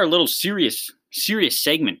that was our little serious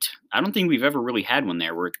segment. I don't think we've ever really had one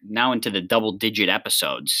there. We're now into the double-digit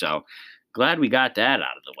episodes, so glad we got that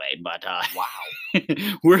out of the way. But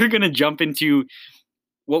wow, we're gonna jump into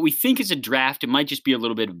what we think is a draft. It might just be a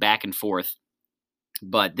little bit of back and forth,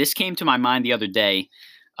 but this came to my mind the other day.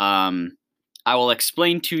 I will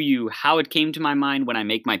explain to you how it came to my mind when I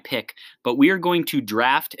make my pick, but we are going to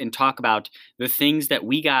draft and talk about the things that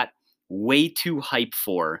we got way too hype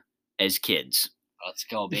for as kids. Let's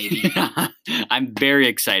go, baby. I'm very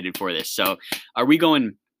excited for this. So are we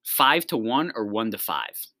going 5-1 or 1-5?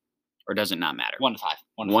 Or does it not matter? 1-5.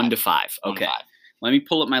 1-5. Okay. 1-5. Let me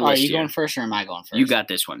pull up my list. Are you here. going first or am I going first? You got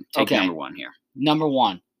this one. Take number one here. Number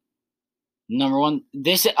one.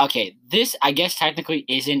 This I guess technically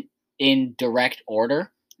isn't in direct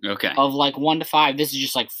order. Okay. Of like 1 to 5. This is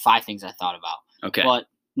just like 5 things I thought about. Okay. But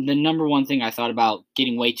the number one thing I thought about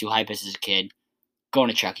getting way too hype as a kid, going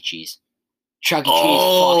to Chuck E. Cheese. Chuck E. Cheese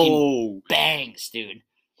fucking bangs, dude.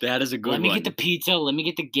 That is a good one. Let me get the pizza. Let me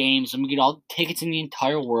get the games. Let me get all the tickets in the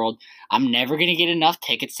entire world. I'm never going to get enough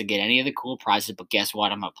tickets to get any of the cool prizes, but guess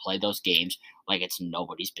what? I'm going to play those games like it's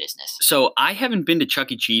nobody's business. So I haven't been to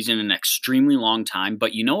Chuck E. Cheese in an extremely long time,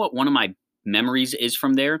 but you know what one of my memories is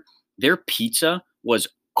from there? Their pizza was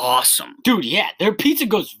awesome. Dude, yeah, their pizza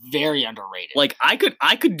goes very underrated. Like I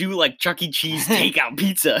could do like Chuck E. Cheese takeout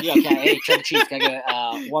pizza. Yeah, okay. Hey, Chuck E. Cheese, can I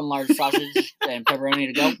get one large sausage and pepperoni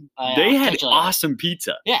to go? They had awesome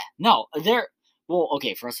pizza. Yeah, no, they're well.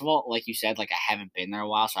 Okay, first of all, like you said, like I haven't been there a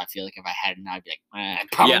while, so I feel like if I hadn't, I'd be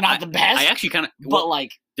like, probably not the best. I actually kind of, but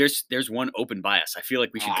like, there's one open by us. I feel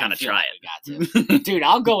like we should kind of try it. We got to, dude.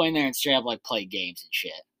 I'll go in there and straight up like play games and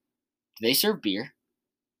shit. Do they serve beer?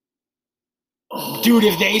 Dude,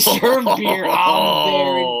 if they serve beer, I'm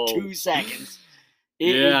there in 2 seconds.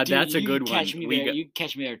 Dude, that's a good one. You can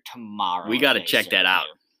catch me there tomorrow. We got to check that out.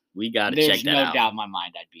 We got to check that out. There's no doubt in my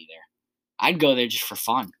mind I'd be there. I'd go there just for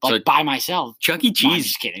fun, like by myself. Chuck E. Cheese. No, I'm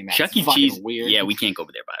just kidding. That's Chuck E. Cheese. Weird. Yeah, we can't go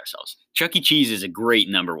over there by ourselves. Chuck E. Cheese is a great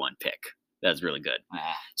number 1 pick. That's really good.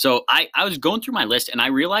 So I was going through my list, and I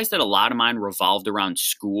realized that a lot of mine revolved around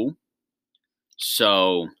school.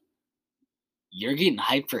 So you're getting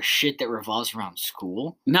hyped for shit that revolves around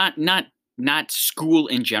school? Not school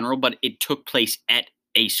in general, but it took place at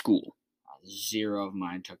a school. 0 of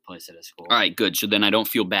mine took place at a school. All right, good. So then I don't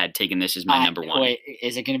feel bad taking this as my number 1. Wait,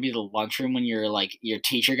 is it going to be the lunchroom when your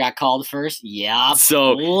teacher got called first? Yeah.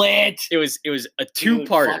 So lit. It was a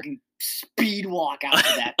 2-parter. Speed walk out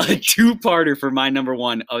of that. A 2-parter for my number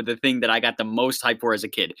 1 of the thing that I got the most hype for as a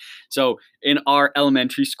kid. So in our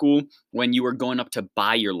elementary school, when you were going up to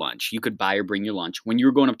buy your lunch, you could buy or bring your lunch. When you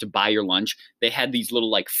were going up to buy your lunch, they had these little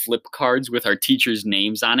like flip cards with our teachers'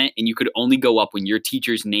 names on it, and you could only go up when your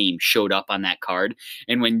teacher's name showed up on that card.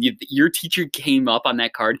 And when your teacher came up on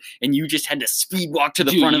that card, and you just had to speed walk to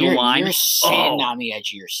the front of the line, you're sitting on the edge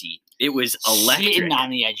of your seat. It was electric. Sitting on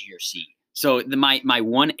the edge of your seat. So my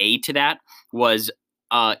 1A to that was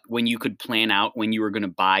when you could plan out when you were going to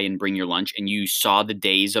buy and bring your lunch, and you saw the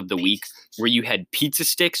days of the week where you had pizza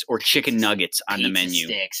sticks or chicken nuggets on the menu.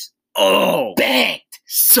 Sticks. Oh, banked.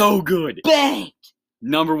 So good. Banked.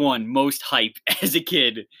 Number 1 most hype as a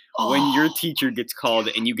kid when your teacher gets called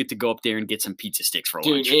and you get to go up there and get some pizza sticks for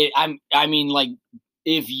lunch. Dude, I mean, like,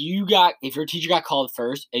 if your teacher got called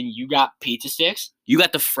first and you got pizza sticks, you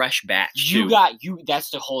got the fresh batch. That's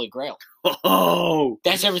the holy grail. Oh,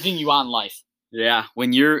 that's everything you want in life. Yeah,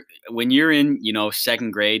 when you're in,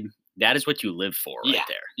 2nd grade, that is what you live for right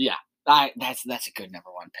there. Yeah. That's a good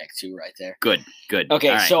number 1 pick too right there. Good. Okay,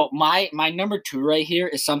 right. So my number 2 right here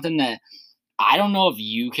is something that I don't know if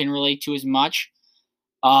you can relate to as much.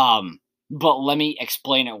 But let me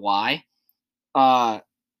explain it why.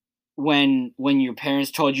 When your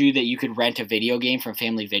parents told you that you could rent a video game from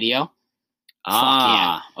Family Video.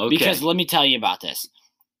 Yeah. Okay. Because let me tell you about this.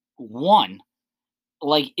 1,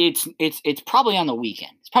 like it's probably on the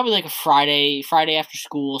weekend. It's probably like a Friday after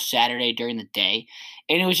school, Saturday during the day.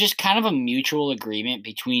 And it was just kind of a mutual agreement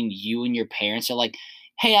between you and your parents. So like,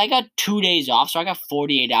 hey, I got 2 days off, so I got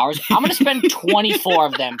 48 hours. I'm going to spend 24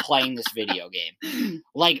 of them playing this video game.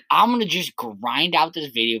 Like, I'm going to just grind out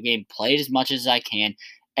this video game, play it as much as I can.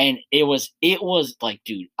 And it was like,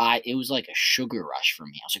 dude, it was like a sugar rush for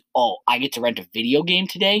me. I was like, oh, I get to rent a video game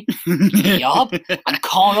today? Yup. I'm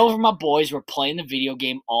calling over my boys. We're playing the video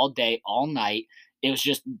game all day, all night. It was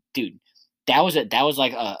just, dude, that was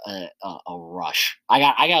like a rush. I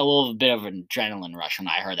got a little bit of an adrenaline rush when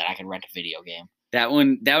I heard that I could rent a video game. That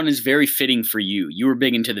one is very fitting for you. You were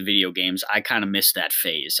big into the video games. I kind of missed that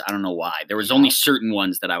phase. I don't know why. There was only certain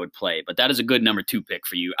ones that I would play, but that is a good number 2 pick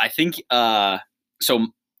for you. I think, so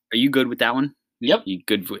are you good with that one? Yep. You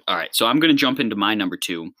good? All right. So I'm going to jump into my number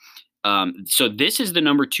 2. So this is the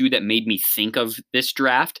number 2 that made me think of this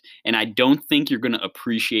draft, and I don't think you're going to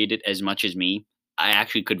appreciate it as much as me. I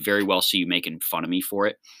actually could very well see you making fun of me for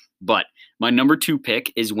it. But my number 2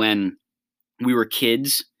 pick is when we were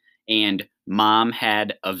kids and Mom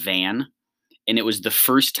had a van, and it was the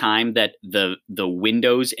first time that the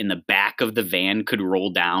windows in the back of the van could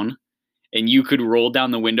roll down. And you could roll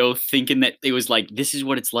down the window thinking that it was like, this is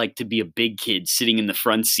what it's like to be a big kid sitting in the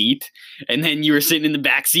front seat. And then you were sitting in the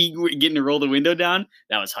back seat getting to roll the window down.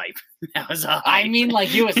 That was hype. That was hype. I mean,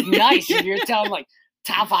 like, it was nice. If you're telling, like,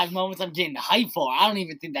 top 5 moments I'm getting hype for, I don't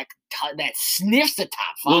even think that sniffs the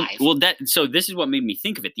top 5. Well, so this is what made me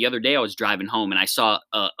think of it. The other day I was driving home and I saw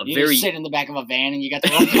you sit in the back of a van and you got to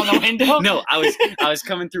roll down the window? No, I was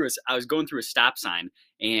going through a stop sign.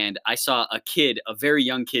 And I saw a very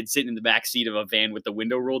young kid sitting in the back seat of a van with the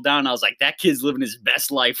window rolled down. I was like, that kid's living his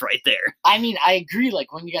best life right there. I mean, I agree.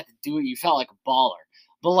 Like, when you got to do it, you felt like a baller.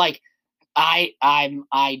 But like, I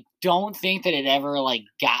don't think that it ever like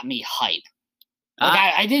got me hype.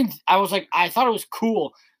 Like, I didn't. I was like, I thought it was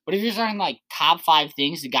cool, but But if you're talking like top 5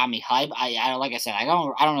 things that got me hype, I like I said, I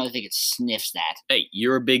don't really think it sniffs that. Hey,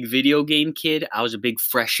 you're a big video game kid. I was a big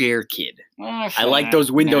fresh air kid. Well, I like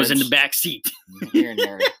those windows in the nerds. back seat. You're a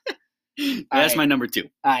nerd. That's right. my number 2. All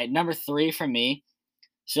right, number 3 for me.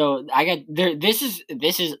 So I got there. This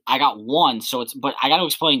is I got one. So but I got to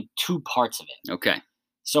explain 2 parts of it. Okay.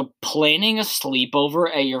 So planning a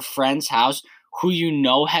sleepover at your friend's house who you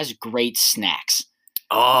know has great snacks.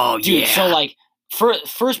 Oh, Dude, yeah. so like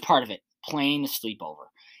first part of it, planning the sleepover.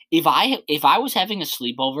 If I was having a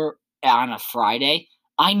sleepover on a Friday,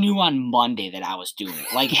 I knew on Monday that I was doing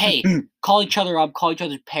it. Like, hey, call each other up, call each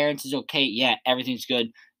other's parents is okay. Yeah, everything's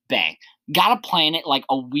good. Bang. Gotta plan it like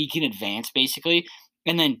a week in advance, basically.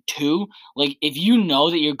 And then 2, like if you know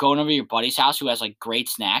that you're going over to your buddy's house who has like great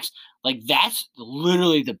snacks, like that's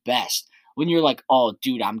literally the best. When you're like, oh,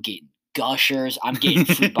 dude, I'm getting Gushers, I'm getting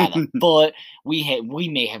fruit by the foot. We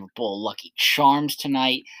may have a bowl of Lucky Charms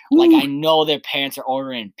tonight. Like I know their parents are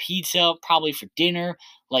ordering pizza probably for dinner.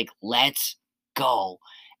 Like let's go.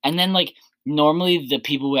 And then like normally the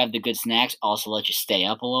people who have the good snacks also let you stay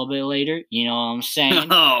up a little bit later. You know what I'm saying?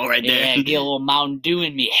 Oh, right there. Yeah, get a little Mountain Dew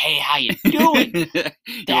in me. Hey, how you doing?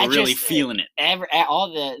 You're really feeling it.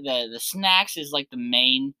 All the snacks is like the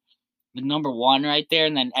number 1 right there,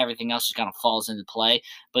 and then everything else just kind of falls into play.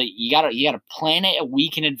 But you gotta plan it a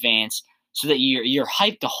week in advance so that you're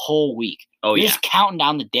hyped the whole week. Oh, you're yeah. just counting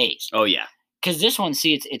down the days. Oh, yeah. Because this one,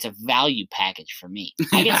 see, it's a value package for me.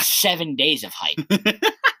 I get 7 days of hype.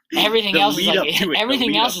 Everything else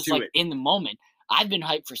is like in the moment. I've been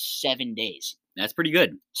hyped for 7 days. That's pretty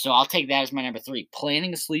good. So I'll take that as my number 3.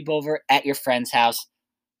 Planning a sleepover at your friend's house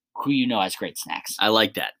who you know has great snacks. I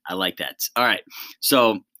like that. All right.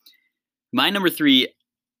 So my number 3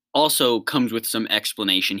 also comes with some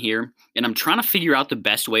explanation here, and I'm trying to figure out the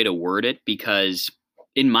best way to word it because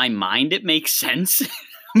in my mind it makes sense,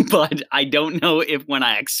 but I don't know if when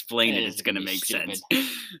I explain it it's going to make sense.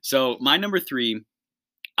 So my number 3,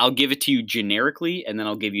 I'll give it to you generically, and then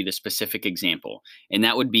I'll give you the specific example, and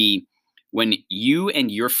that would be when you and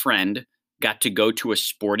your friend got to go to a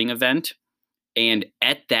sporting event. And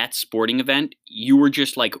at that sporting event, you were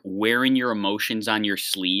just like wearing your emotions on your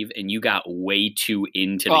sleeve and you got way too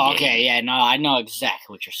into the game. Okay, yeah, no, I know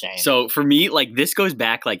exactly what you're saying. So for me, like this goes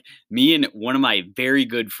back, like me and one of my very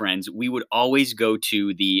good friends, we would always go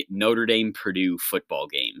to the Notre Dame Purdue football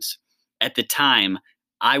games. At the time,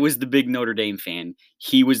 I was the big Notre Dame fan.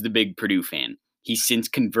 He was the big Purdue fan. He's since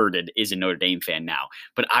converted, is a Notre Dame fan now.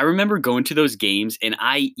 But I remember going to those games and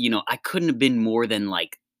I couldn't have been more than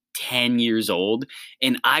like 10 years old,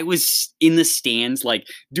 and I was in the stands like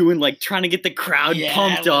doing like trying to get the crowd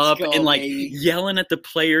pumped up and like yelling at the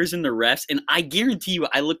players and the refs, and I guarantee you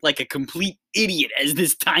I looked like a complete idiot as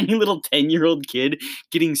this tiny little 10-year-old kid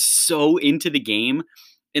getting so into the game.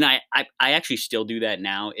 And I actually still do that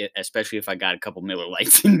now, especially if I got a couple Miller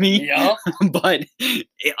Lights in me. Yeah. But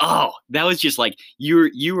that was just like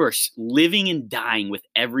you are living and dying with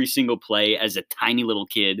every single play as a tiny little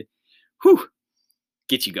kid. Whew.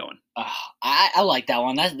 Get you going. I like that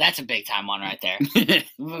one. That's a big time one right there.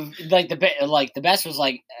 Like the best was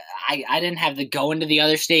like I didn't have to go into the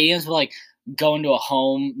other stadiums, but like going to a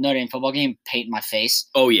home Notre Dame football game, painting my face.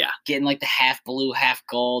 Oh yeah, getting like the half blue, half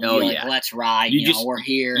gold. Oh like, yeah, let's ride. We're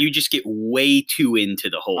here. You just get way too into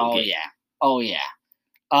the whole game. Oh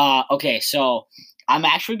yeah. Okay, so I'm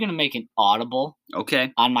actually gonna make an audible.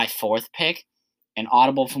 Okay. On my 4th pick, an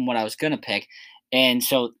audible from what I was gonna pick. And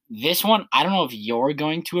so this one, I don't know if you're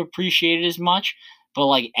going to appreciate it as much, but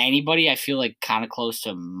like anybody, I feel like kind of close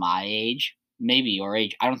to my age, maybe your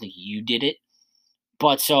age. I don't think you did it.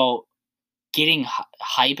 But so getting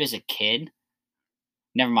hype as a kid,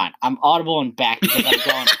 never mind. I'm audible and back because I'm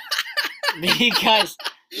going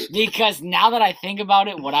because now that I think about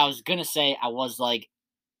it, what I was going to say, I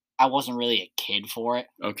wasn't really a kid for it.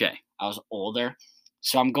 Okay. I was older.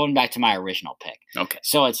 So I'm going back to my original pick. Okay.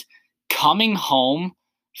 So it's coming home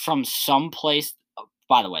from someplace.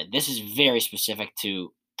 By the way, this is very specific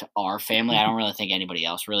to our family. I don't really think anybody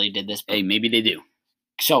else really did this. Hey, maybe they do.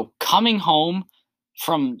 So coming home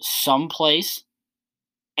from someplace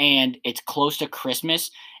and it's close to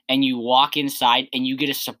Christmas and you walk inside and you get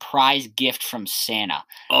a surprise gift from Santa.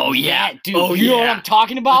 Oh, yeah. Dude, you know what I'm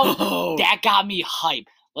talking about? Oh. That got me hype.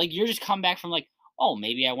 Like, you're just come back from like, oh,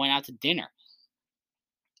 maybe I went out to dinner.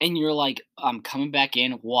 And you're like, I'm coming back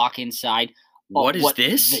in, walk inside. What is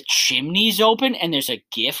this? The chimney's open and there's a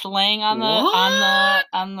gift laying on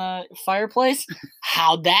the fireplace.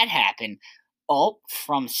 How'd that happen? Oh,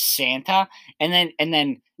 from Santa. And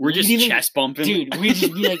then we're just chest bumping. Dude, we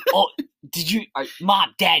just be like, oh,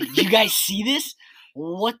 Mom, Dad, did you guys see this?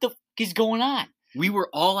 What the f is going on? We were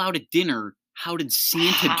all out at dinner. How did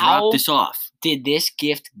Santa How drop this off? did this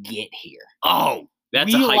gift get here? Oh,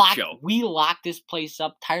 that's a hype show. We locked this place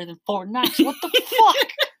up tighter than Fort Knox. What the fuck?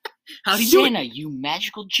 How'd he do it? Santa, you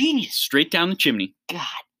magical genius. Straight down the chimney. God,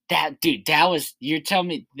 that was, you're telling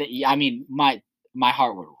me that, I mean, my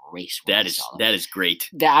heart would race when I saw That is great.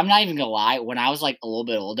 I'm not even gonna lie. When I was like a little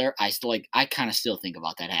bit older, I kind of still think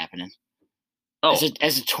about that happening. Oh,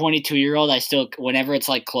 as a 22-year-old, I still, whenever it's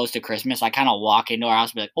like close to Christmas, I kind of walk into our house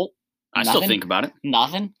and be like, oh, I still think about it.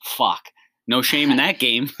 Nothing? Fuck. No shame in that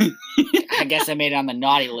game. I guess I made it on the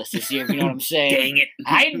naughty list this year, if you know what I'm saying. Dang it.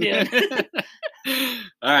 I did.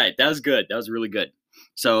 All right, that was good. That was really good.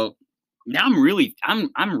 So now I'm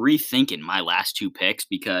rethinking my last two picks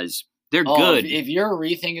because they're good. If you're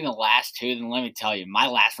rethinking the last two, then let me tell you, my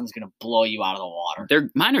last one's gonna blow you out of the water.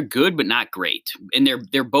 Mine are good, but not great, and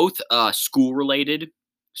they're both school related.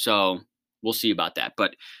 So we'll see about that.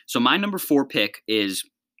 But so my number 4 pick is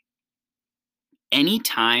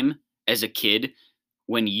anytime as a kid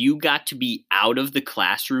when you got to be out of the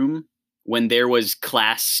classroom when there was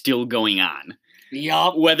class still going on.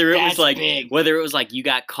 Yup. Whether it was like you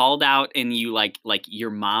got called out and you like your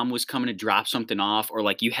mom was coming to drop something off, or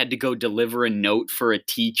like you had to go deliver a note for a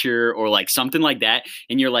teacher or like something like that,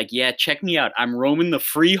 and you're like, yeah, check me out. I'm roaming the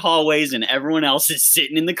free hallways and everyone else is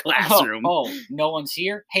sitting in the classroom. Oh, no one's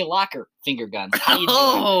here? Hey, locker, finger guns. How you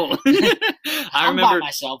doing? I remember by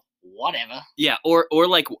myself. Whatever. Yeah, or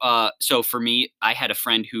like so for me, I had a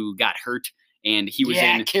friend who got hurt and he was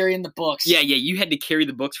carrying the books. Yeah, you had to carry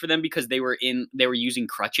the books for them because they were using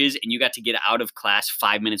crutches, and you got to get out of class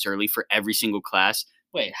 5 minutes early for every single class.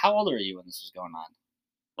 Wait, how old are you when this was going on?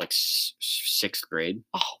 Like 6th grade.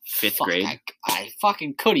 Oh, 5th grade. I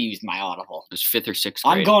fucking could have used my Audible. It was 5th or 6th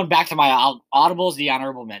grade. I'm going back to my Audible's the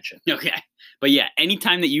honorable mention. Okay. But yeah,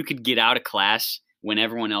 anytime that you could get out of class when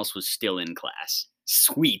everyone else was still in class.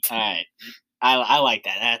 Sweet. All right. I like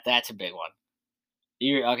that. That's a big one.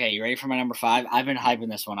 You ready for my number 5? I've been hyping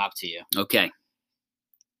this one up to you. Okay.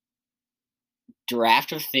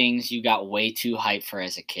 Draft of things you got way too hyped for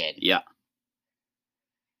as a kid. Yeah.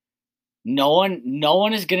 No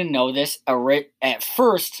one is gonna know this at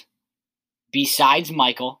first, besides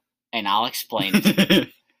Michael, and I'll explain it.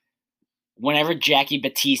 Whenever Jackie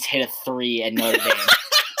Batiste hit a 3 at Notre Dame.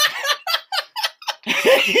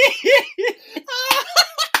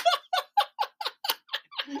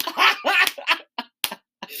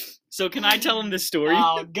 So can I tell him this story?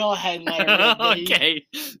 Oh, go ahead, Larry. Okay.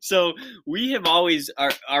 So we have always,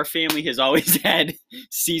 our family has always had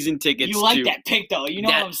season tickets. You like that pick, though. You know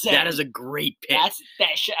what I'm saying? That is a great pick.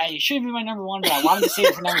 It shouldn't be my number 1, but I wanted to say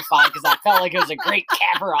it for number 5 because I felt like it was a great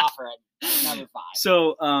capper offer at number 5.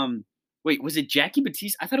 So, wait, was it Jackie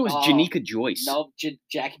Batiste? I thought it was Janika Joyce. No,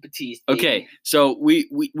 Jackie Batiste. Okay, so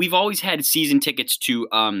we've always had season tickets to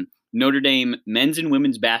Notre Dame men's and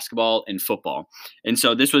women's basketball and football. And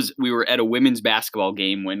so we were at a women's basketball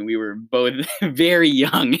game when we were both very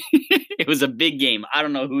young. It was a big game. I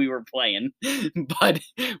don't know who we were playing, but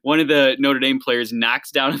one of the Notre Dame players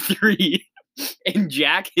knocks down a 3. And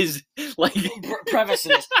Jack is like preface to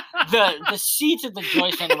this. The seats at the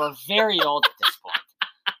Joyce Center were very old at this point.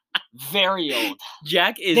 Very old.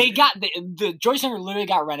 Jack is. They got the Joyce Center literally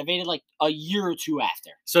got renovated like a year or two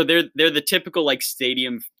after. So they're the typical like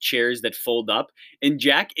stadium chairs that fold up, and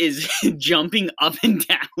Jack is jumping up and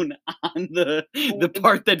down on the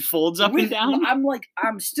part that folds up and down.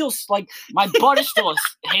 I'm still like my butt is still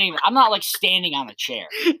hitting. I'm not like standing on the chair.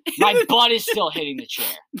 My butt is still hitting the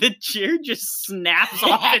chair. The chair just snaps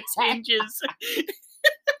off its hinges.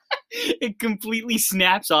 It completely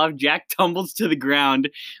snaps off. Jack tumbles to the ground.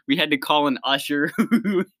 We had to call an usher.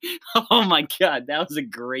 Oh my God, that was a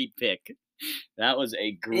great pick. That was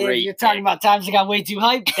a great You're talking about times I got way too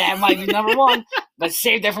hyped. That might be number 1, but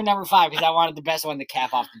save that for number 5 because I wanted the best one to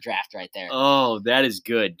cap off the draft right there. Oh, that is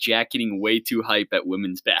good. Jack getting way too hype at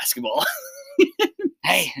women's basketball.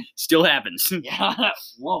 Hey. Still happens. Yeah.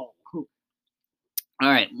 Whoa. All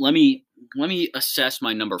right, let me assess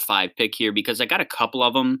my number 5 pick here because I got a couple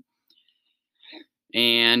of them.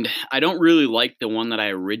 And I don't really like the one that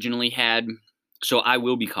I originally had, so I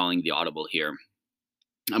will be calling the audible here.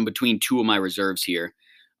 I'm between 2 of my reserves here.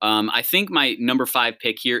 I think my number 5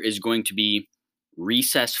 pick here is going to be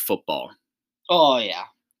recess football. Oh, yeah.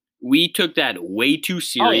 We took that way too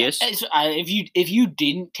serious. Oh, yeah. If you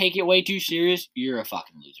didn't take it way too serious, you're a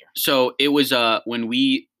fucking loser. So it was when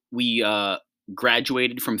we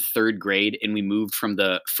graduated from 3rd grade and we moved from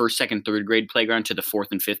the 1st, 2nd, 3rd grade playground to the 4th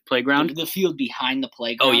and 5th playground. The field behind the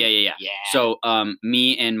playground. Oh yeah. So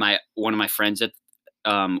me and one of my friends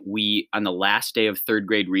we on the last day of 3rd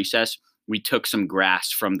grade recess, we took some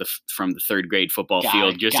grass from the third grade football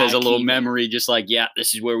field just as a little memory, just like, yeah,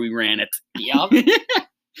 this is where we ran it. Yep.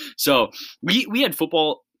 So we had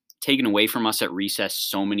football taken away from us at recess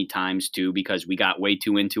so many times too, because we got way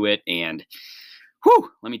too into it. And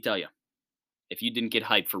let me tell you, if you didn't get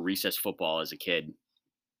hyped for recess football as a kid,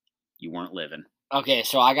 you weren't living. Okay,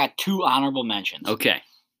 so I got 2 honorable mentions. Okay.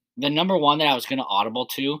 The number one that I was going to audible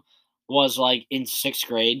to was like in 6th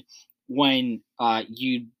grade when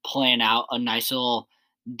you'd plan out a nice little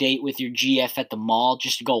date with your GF at the mall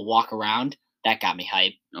just to go walk around. That got me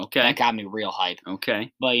hype. Okay. That got me real hype.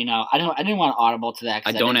 Okay. But I didn't want to audible to that.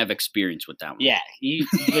 I don't have experience with that one. Yeah,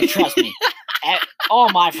 but trust me, all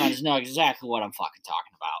my friends know exactly what I'm fucking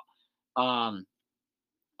talking about.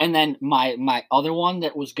 And then my other one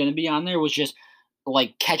that was gonna be on there was just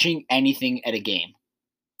like catching anything at a game.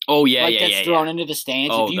 Oh yeah, like that's thrown into the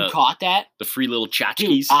stands. If you caught that, the free little tchotchkes.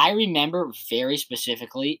 Dude, I remember very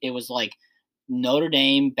specifically. It was like Notre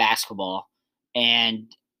Dame basketball,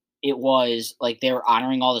 and it was like they were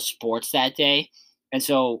honoring all the sports that day. And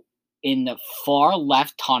so in the far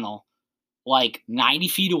left tunnel, like 90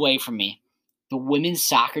 feet away from me, the women's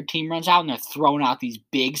soccer team runs out and they're throwing out these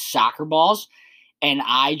big soccer balls. And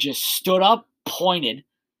I just stood up, pointed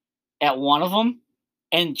at one of them,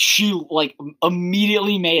 and she like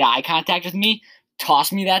immediately made eye contact with me,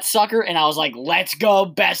 tossed me that sucker, and I was like, let's go,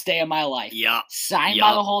 best day of my life. Yeah. Signed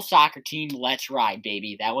by the whole soccer team. Let's ride,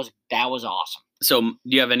 baby. That was awesome. So do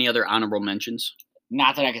you have any other honorable mentions?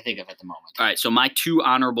 Not that I can think of at the moment. All right, so my 2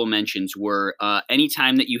 honorable mentions were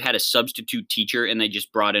anytime that you had a substitute teacher and they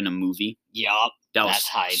just brought in a movie. Yup. That's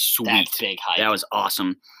hype. Sweet. That's big hype. That was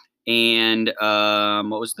awesome. And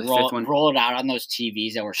what was the 5th one? Roll it out on those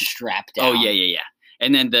TVs that were strapped down. Oh, yeah.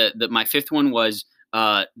 And then my 5th one was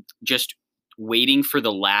just waiting for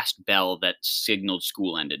the last bell that signaled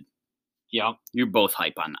school ended. Yep. You're both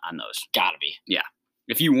hype on those. Gotta be. Yeah.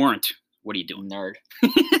 If you weren't, what are you doing? Nerd.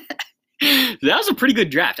 That was a pretty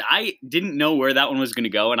good draft. I didn't know where that one was going to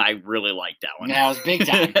go, and I really liked that one. That was big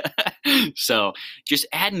time. So just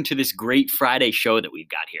adding to this great Friday show that we've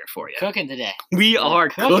got here for you. Cooking today. We are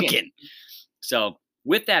cooking. So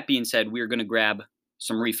with that being said, we're going to grab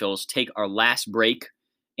some refills, take our last break,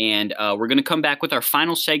 and we're going to come back with our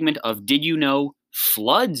final segment of Did You Know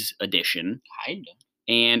Floods edition. I know.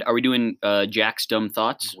 And are we doing Jack's Dumb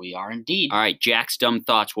Thoughts? We are indeed. All right, Jack's Dumb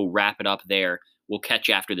Thoughts. We'll wrap it up there. We'll catch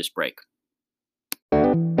you after this break.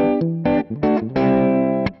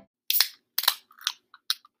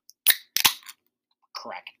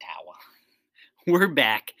 Krakatoa. We're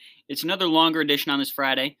back. It's another longer edition on this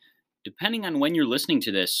Friday. Depending on when you're listening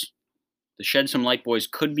to this, the Shed Some Light boys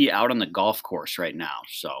could be out on the golf course right now.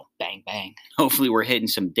 So bang, bang. Hopefully we're hitting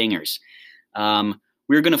some dingers.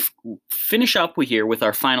 We're going to finish up here with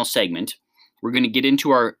our final segment. We're going to get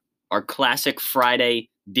into our classic Friday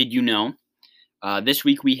Did You Know? This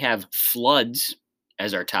week we have floods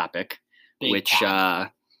as our topic, which let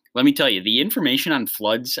me tell you, the information on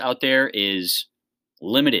floods out there is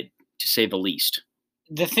limited, to say the least.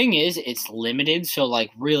 The thing is, it's limited, so like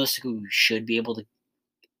realistically we should be able to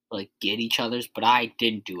like get each other's, but I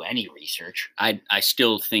didn't do any research. I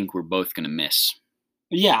still think we're both going to miss.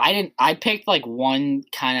 Yeah, I picked like one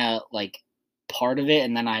kind of like part of it,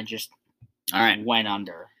 and then I just went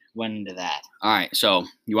into that. All right, so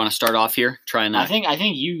you want to start off here? I think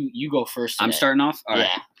you go first today. I'm starting off? All right.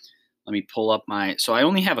 Yeah. Let me pull up so I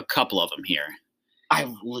only have a couple of them here.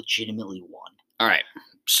 I legitimately won. All right.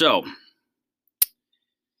 So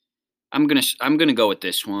I'm going to go with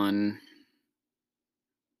this one.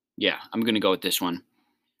 Yeah, I'm going to go with this one.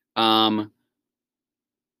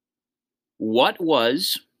 What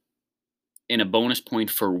was, in a bonus point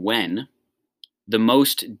for when, the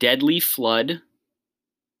most deadly flood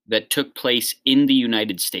that took place in the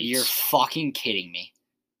United States? You're fucking kidding me.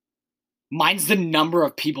 Mine's the number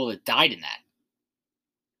of people that died in that.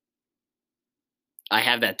 I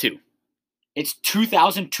have that too. It's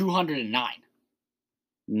 2,209.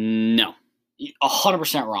 No.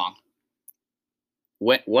 100% wrong.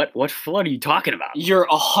 What flood are you talking about? You're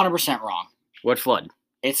 100% wrong. What flood?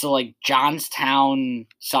 It's like Johnstown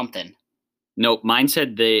something. Nope. Mine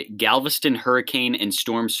said the Galveston hurricane and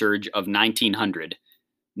storm surge of 1900.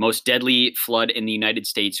 Most deadly flood in the United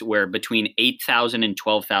States where between 8,000 and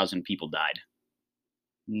 12,000 people died.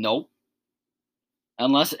 Nope.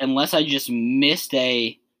 Unless I just missed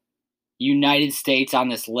a United States on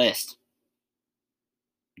this list.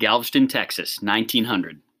 Galveston, Texas,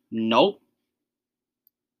 1900. Nope.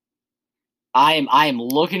 I am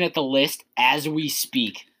looking at the list as we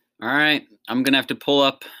speak. All right. I'm going to have to pull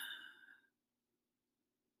up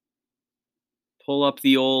Pull up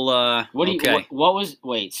the old. Okay. What was?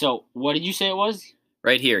 Wait. So what did you say it was?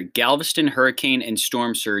 Right here, Galveston hurricane and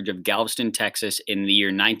storm surge of Galveston, Texas in the year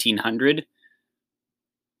 1900.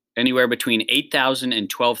 Anywhere between 8,000 and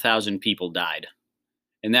 12,000 people died.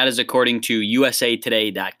 And that is according to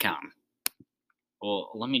usatoday.com.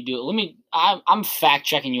 Well, I'm fact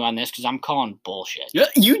checking you on this because I'm calling bullshit. Yeah,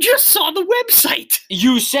 you just saw the website.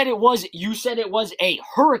 You said it was a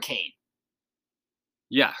hurricane.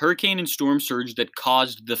 Yeah, hurricane and storm surge that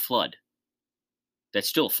caused the flood. That's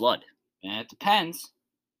still a flood. It depends.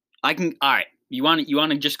 All right. You want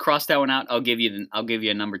to just cross that one out? I'll give you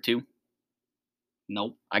a number 2.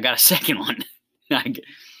 Nope. I got a second one.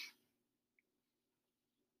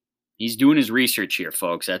 He's doing his research here,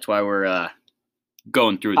 folks. That's why we're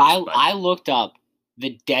going through this. I looked up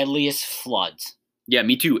the deadliest floods. Yeah,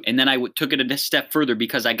 me too. And then I took it a step further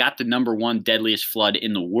because I got the number 1 deadliest flood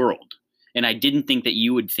in the world. And I didn't think that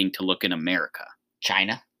you would think to look in America.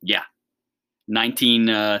 China? Yeah.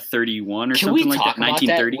 1931 or something like that.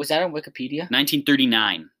 1930. Was that on Wikipedia?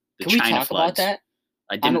 1939. The Can we China talk floods. about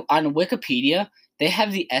that? On Wikipedia, they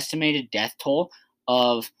have the estimated death toll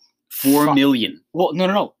of 4 million. Well,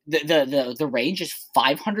 no. The range is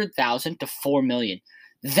 500,000 to 4 million.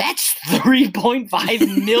 That's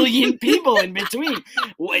 3.5 million people in between.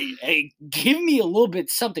 Wait, hey, give me a little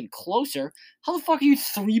bit something closer. How the fuck are you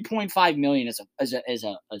 3.5 million as a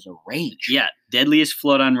range? Yeah, deadliest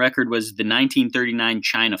flood on record was the 1939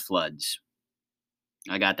 China floods.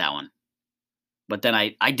 I got that one. But then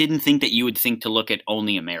I didn't think that you would think to look at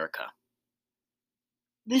only America.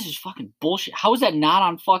 This is fucking bullshit. How is that not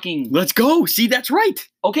on fucking... Let's go. See, that's right.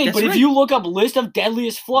 Okay, that's but right. If you look up list of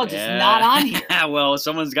deadliest floods, it's not on here. Well,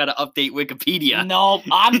 someone's got to update Wikipedia. No,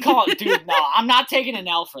 I'm calling... Dude, no, I'm not taking an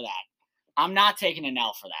L for that. I'm not taking an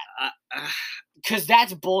L for that. Because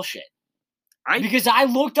that's bullshit. Because I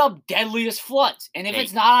looked up deadliest floods. And if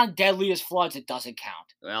it's not on deadliest floods, it doesn't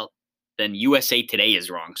count. Well, then USA Today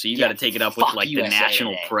is wrong. So you got to take it up with, like, the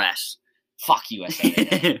national press. Fuck USA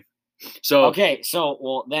Today. So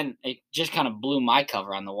then it just kind of blew my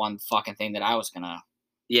cover on the one fucking thing that I was gonna.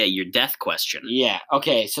 Yeah, your death question. Yeah.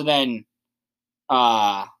 Okay. So then,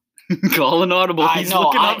 call an audible.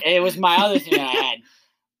 It was my other thing that I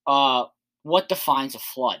had. What defines a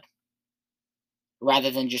flood, rather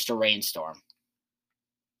than just a rainstorm?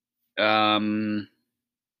 An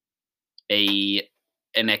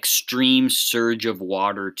extreme surge of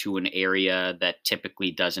water to an area that typically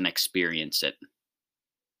doesn't experience it.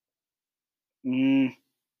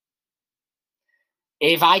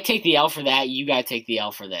 If I take the L for that, you gotta take the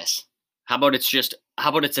L for this. How about it's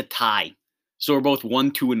a tie? So we're both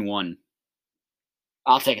 1, 2, and 1.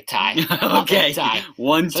 I'll take a tie. Okay.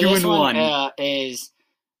 1, 2, and 1. Is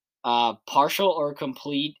partial or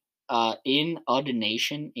complete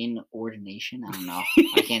inordination. I don't know.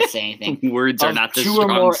 I can't say anything. Words are not the 2 or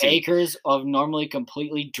more acres of normally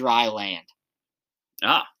completely dry land.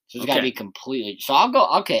 So it's got to be completely. So I'll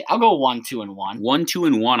go 1, 2, and 1. 1, 2,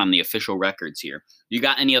 and 1 on the official records here. You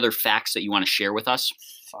got any other facts that you want to share with us?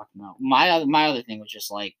 Fuck no. My other thing was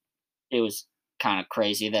just like, it was kind of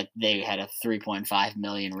crazy that they had a 3.5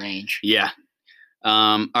 million range. Yeah.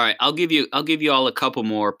 All right. I'll give you all a couple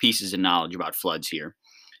more pieces of knowledge about floods here.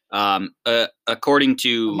 According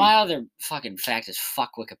to my other fucking fact is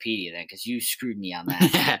fuck Wikipedia then, because you screwed me on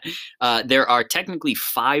that. There are technically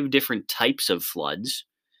 5 different types of floods.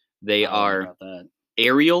 They are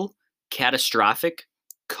aerial, catastrophic,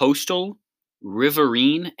 coastal,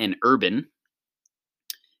 riverine, and urban.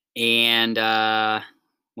 And let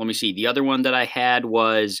me see. The other one that I had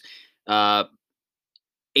was between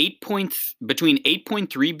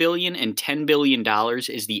 $8.3 billion and $10 billion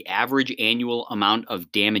is the average annual amount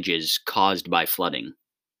of damages caused by flooding.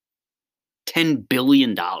 $10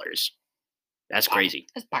 billion. That's crazy.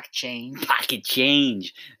 That's pocket change. Pocket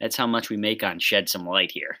change. That's how much we make on Shed Some Light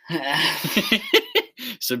here.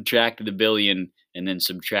 Subtract the billion and then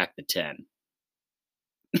subtract the 10.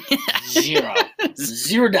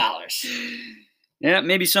 $0. Yeah,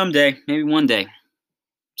 maybe someday. Maybe one day.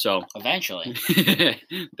 So eventually.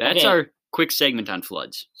 That's our quick segment on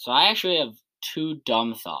floods. So I actually have 2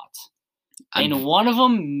 dumb thoughts. And one of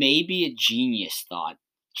them may be a genius thought.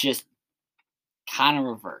 Just kind of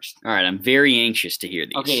reversed. All right, I'm very anxious to hear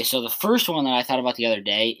these. Okay, so the first one that I thought about the other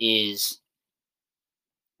day is,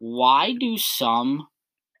 why do some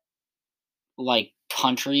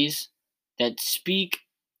countries that speak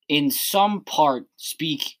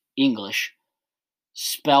English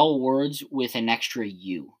spell words with an extra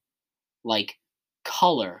U, like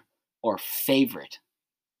color or favorite?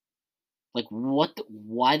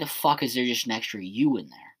 Why the fuck is there just an extra U in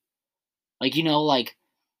there? Like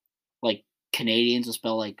Canadians will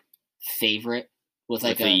spell like favorite with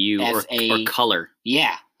like with a U or F-A. color.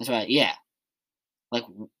 Yeah, that's right. Yeah. Like,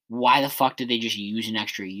 why the fuck did they just use an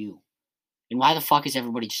extra U? And why the fuck is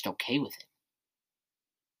everybody just okay with it?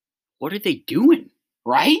 What are they doing?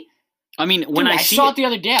 Right? I mean, when Dude, I I see saw it, it the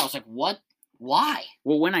other day. I was like, what? Why?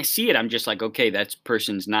 well, when I see it, I'm just like, okay, that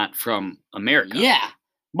person's not from America. Yeah.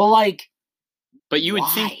 But like, But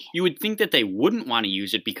why? you would think that they wouldn't want to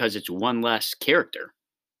use it because it's one less character.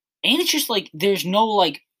 And it's just like, there's no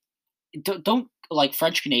like, don't like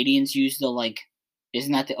French Canadians use the like,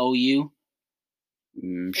 isn't that the OU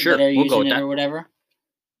Sure, that are we'll go using with it that. or whatever?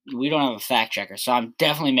 We don't have a fact checker, so I'm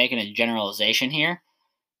definitely making a generalization here.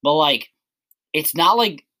 But like, it's not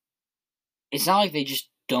like they just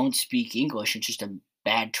don't speak English. It's just a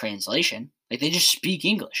bad translation. Like they just speak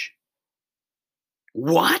English.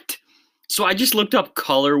 What? So I just looked up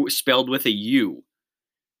color spelled with a U.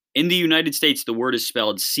 In the United States, the word is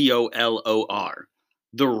spelled COLOR.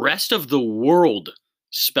 The rest of the world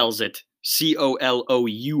spells it COLOUR.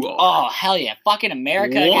 Oh hell yeah! Fucking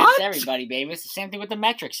America What? against everybody, baby. It's the same thing with the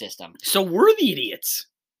metric system. So we're the idiots.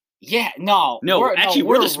 Yeah, no, No, actually,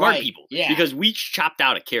 we're the smart right. people. Yeah, Because we chopped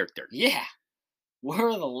out a character. yeah,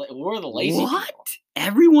 we're the lazy What? people.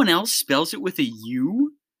 Everyone else spells it with a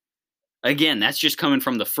U? Again, that's just coming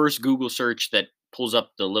from the first Google search that pulls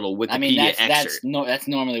up the little Wikipedia I mean, excerpt. that's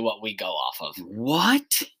normally what we go off of.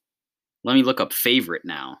 What? Let me look up favorite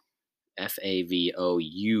now.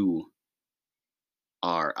 FAVOURITE.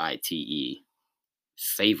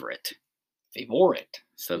 Favorite.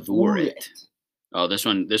 Favorite. Oh, this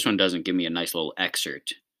one doesn't give me a nice little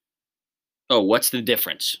excerpt. Oh, what's the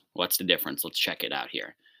difference? Let's check it out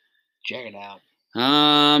here. Check it out.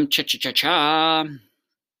 Cha-cha-cha-cha.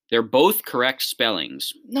 They're both correct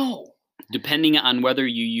spellings. No. Depending on whether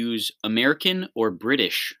you use American or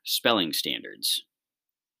British spelling standards.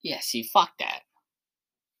 Yeah, see, fuck that.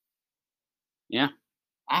 Yeah.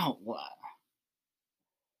 I don't.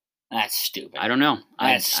 That's stupid. I don't know.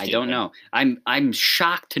 I stupid. don't know. I'm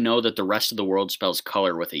shocked to know that the rest of the world spells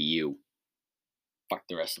color with a U. Fuck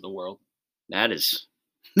the rest of the world. That's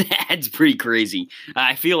pretty crazy.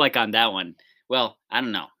 I feel like on that one, well, I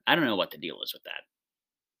don't know. I don't know what the deal is with that.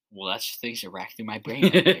 Well, that's things that rack through my brain.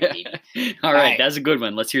 Right there, baby. All right, that's a good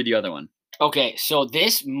one. Let's hear the other one. Okay, so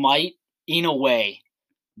this might, in a way,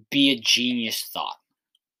 be a genius thought.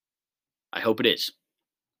 I hope it is.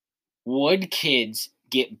 Would kids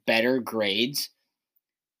get better grades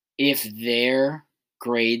if their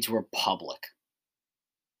grades were public?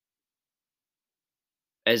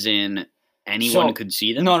 As in, anyone could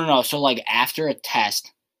see them? No. So, like, after a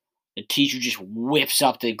test, the teacher just whips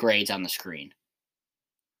up the grades on the screen.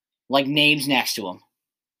 Like, names next to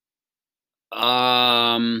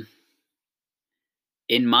them.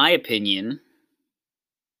 In my opinion,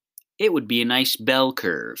 it would be a nice bell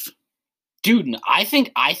curve. Dude, I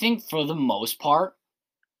think for the most part,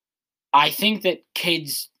 I think that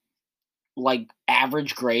kids, like,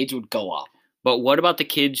 average grades would go up. But what about the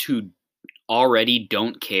kids who already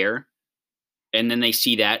don't care? And then they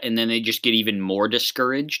see that, and then they just get even more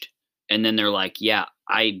discouraged. And then they're like, yeah,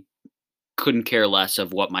 I couldn't care less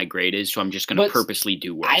of what my grade is, so I'm just going to purposely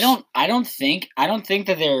do worse. I don't think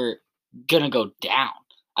that they're going to go down.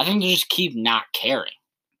 I think they just keep not caring.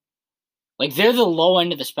 Like, they're the low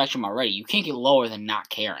end of the spectrum already. You can't get lower than not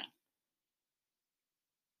caring.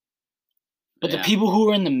 But the people who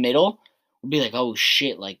are in the middle will be like, oh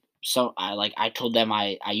shit, like, so I told them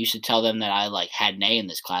I used to tell them that I like had an A in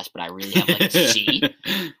this class, but I really have like a C.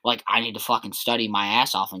 Like, I need to fucking study my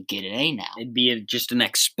ass off and get an A now. It'd be just an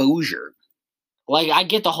exposure. Like, I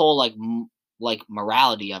get the whole like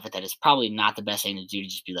morality of it, that it's probably not the best thing to do to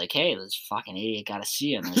just be like, hey, this fucking idiot got a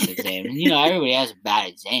C on this exam. And, everybody has a bad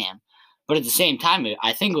exam. But at the same time,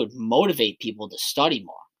 I think it would motivate people to study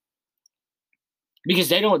more. Because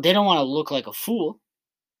they don't want to look like a fool.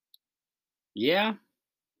 Yeah.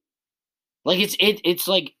 Like, it's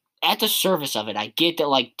like, at the surface of it, I get that,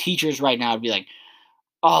 like, teachers right now would be like,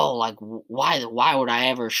 oh, like, why would I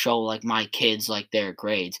ever show, like, my kids, like, their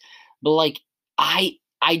grades? But, like, I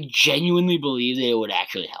genuinely believe that it would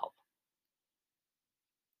actually help.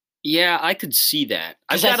 Yeah, I could see that.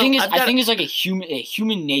 I think it's like a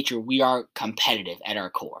human nature. We are competitive at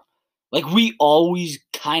our core. Like, we always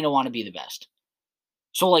kind of want to be the best.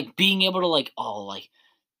 So, like, being able to, like, oh,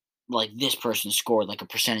 like this person scored like a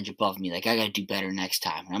percentage above me. Like, I got to do better next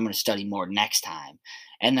time. And I'm going to study more next time.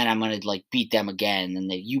 And then I'm going to, like, beat them again.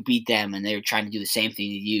 And then you beat them and they're trying to do the same thing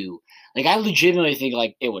to you. Like, I legitimately think,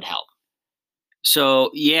 like, it would help. So,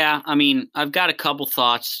 yeah, I mean, I've got a couple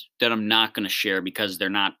thoughts that I'm not going to share because they're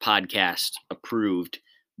not podcast approved.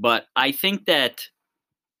 But I think that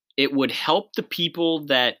it would help the people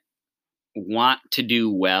that want to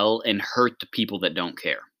do well and hurt the people that don't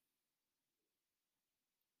care.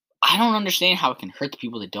 I don't understand how it can hurt the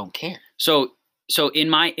people that don't care. So in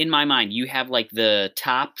my mind, you have like the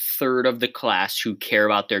top third of the class who care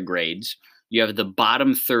about their grades. You have the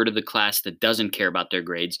bottom third of the class that doesn't care about their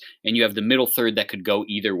grades, and you have the middle third that could go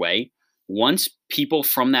either way. Once people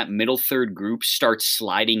from that middle third group start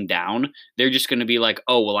sliding down, they're just going to be like,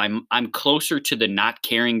 "Oh, well, I'm closer to the not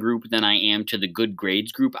caring group than I am to the good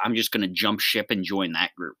grades group. I'm just going to jump ship and join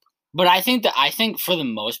that group." But I think for the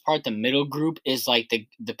most part, the middle group is like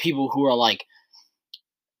the people who are like,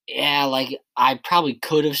 yeah, like I probably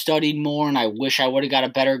could have studied more, and I wish I would have got a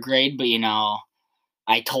better grade, but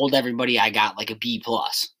I told everybody I got like a B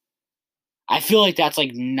plus. I feel like that's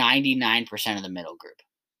like 99% of the middle group.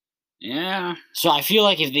 Yeah. So I feel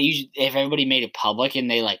like if everybody made it public and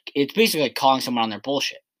they it's basically like calling someone on their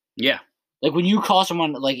bullshit. Yeah. Like when you call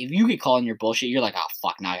someone, like if you get called on your bullshit, you're like, oh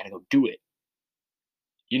fuck, now I gotta go do it.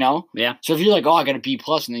 Yeah. So if you're like, oh, I got a B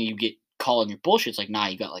plus, and then you get called on your bullshit, it's like, nah,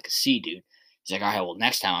 you got like a C, dude. He's like, all right, well,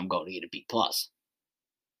 next time I'm going to get a B plus.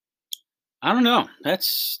 I don't know.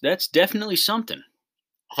 That's definitely something.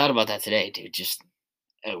 I thought about that today, dude. Just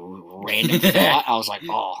a random thought. I was like,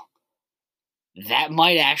 oh, that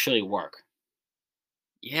might actually work.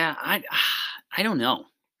 Yeah, I don't know.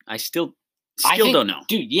 I still don't know,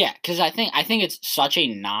 dude. Yeah, because I think it's such a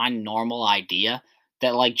non-normal idea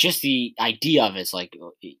that like just the idea of it's like,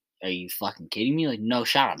 are you fucking kidding me? Like, no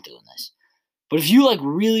shot, I'm doing this. But if you like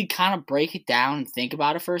really kind of break it down and think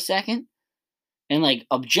about it for a second, and like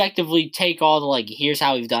objectively take all the like, here's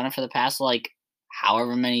how we've done it for the past like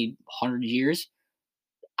however many 100 years,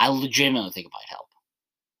 I legitimately think it might help.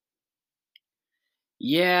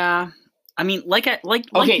 Yeah, I mean, like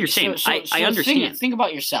you're saying, I understand. Think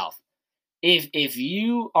about yourself. If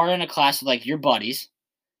you are in a class with like your buddies,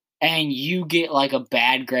 and you get like a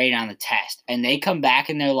bad grade on the test, and they come back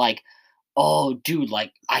and they're like, oh, dude,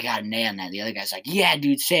 like, I got an A on that. The other guy's like, yeah,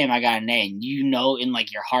 dude, same, I got an A. And in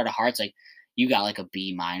like your heart of hearts, like, you got like a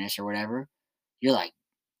B minus or whatever. You're like,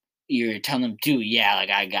 you're telling them, dude, yeah,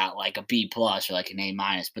 like, I got like a B plus or like an A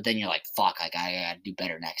minus. But then you're like, fuck, like, I gotta do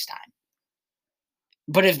better next time.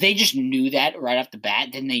 But if they just knew that right off the bat,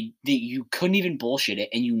 then you couldn't even bullshit it.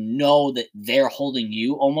 And you know that they're holding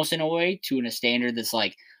you almost in a way to a standard that's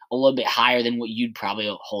like a little bit higher than what you'd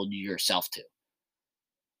probably hold yourself to.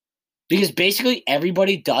 Because basically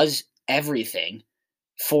everybody does everything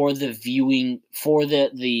for the viewing, for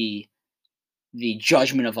the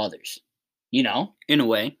judgment of others, In a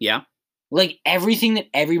way, yeah. Like everything that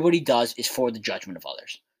everybody does is for the judgment of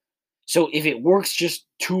others. So if it works just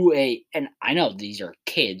and I know these are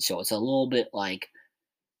kids, so it's a little bit like,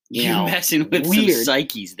 you're messing with weird. Some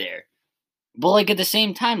psyches there. But like at the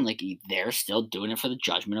same time, like they're still doing it for the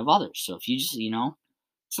judgment of others. So if you just,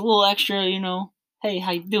 it's a little extra, hey,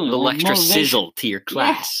 how you doing? A little extra sizzle to your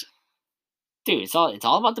class. Yeah. Dude, it's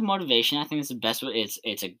all about the motivation. I think it's the best way.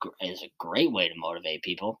 It's a great way to motivate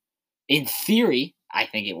people. In theory, I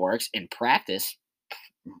think it works. In practice,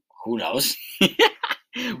 who knows?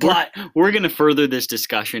 But we're going to further this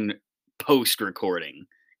discussion post-recording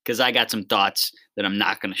because I got some thoughts that I'm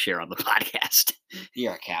not going to share on the podcast.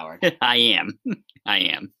 You're a coward. I am.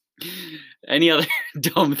 Any other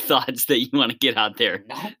dumb thoughts that you want to get out there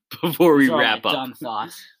before we wrap up? Dumb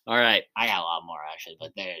thoughts. All right. I got a lot more actually,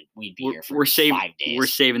 but we'd be here for 5 days. We're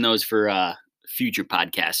saving those for future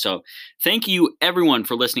podcasts. So thank you everyone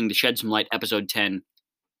for listening to Shed Some Light episode 10.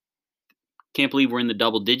 Can't believe we're in the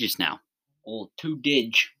double digits now. Oh, 2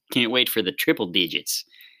 dig. Can't wait for the triple digits.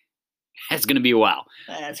 That's going to be a while.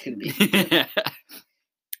 That's going to be.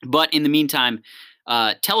 But in the meantime,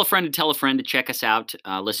 tell a friend to check us out.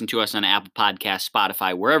 Listen to us on Apple Podcasts,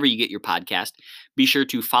 Spotify, wherever you get your podcast. Be sure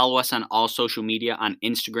to follow us on all social media. On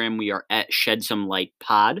Instagram, we are at Shed Some Light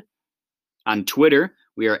Pod. On Twitter,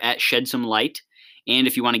 we are at Shed Some Light. And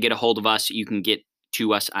if you want to get a hold of us, you can get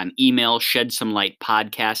to us on email,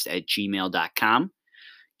 shedsomelightpodcast@gmail.com.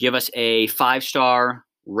 Give us a 5-star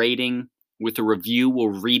rating with a review. We'll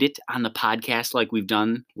read it on the podcast like we've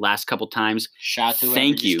done last couple times. Shout out to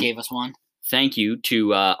whoever just gave us one. Thank you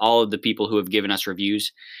to all of the people who have given us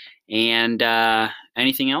reviews. And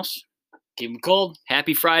anything else? Keep them cold.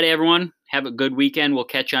 Happy Friday, everyone. Have a good weekend. We'll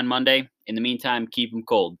catch you on Monday. In the meantime, keep them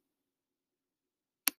cold.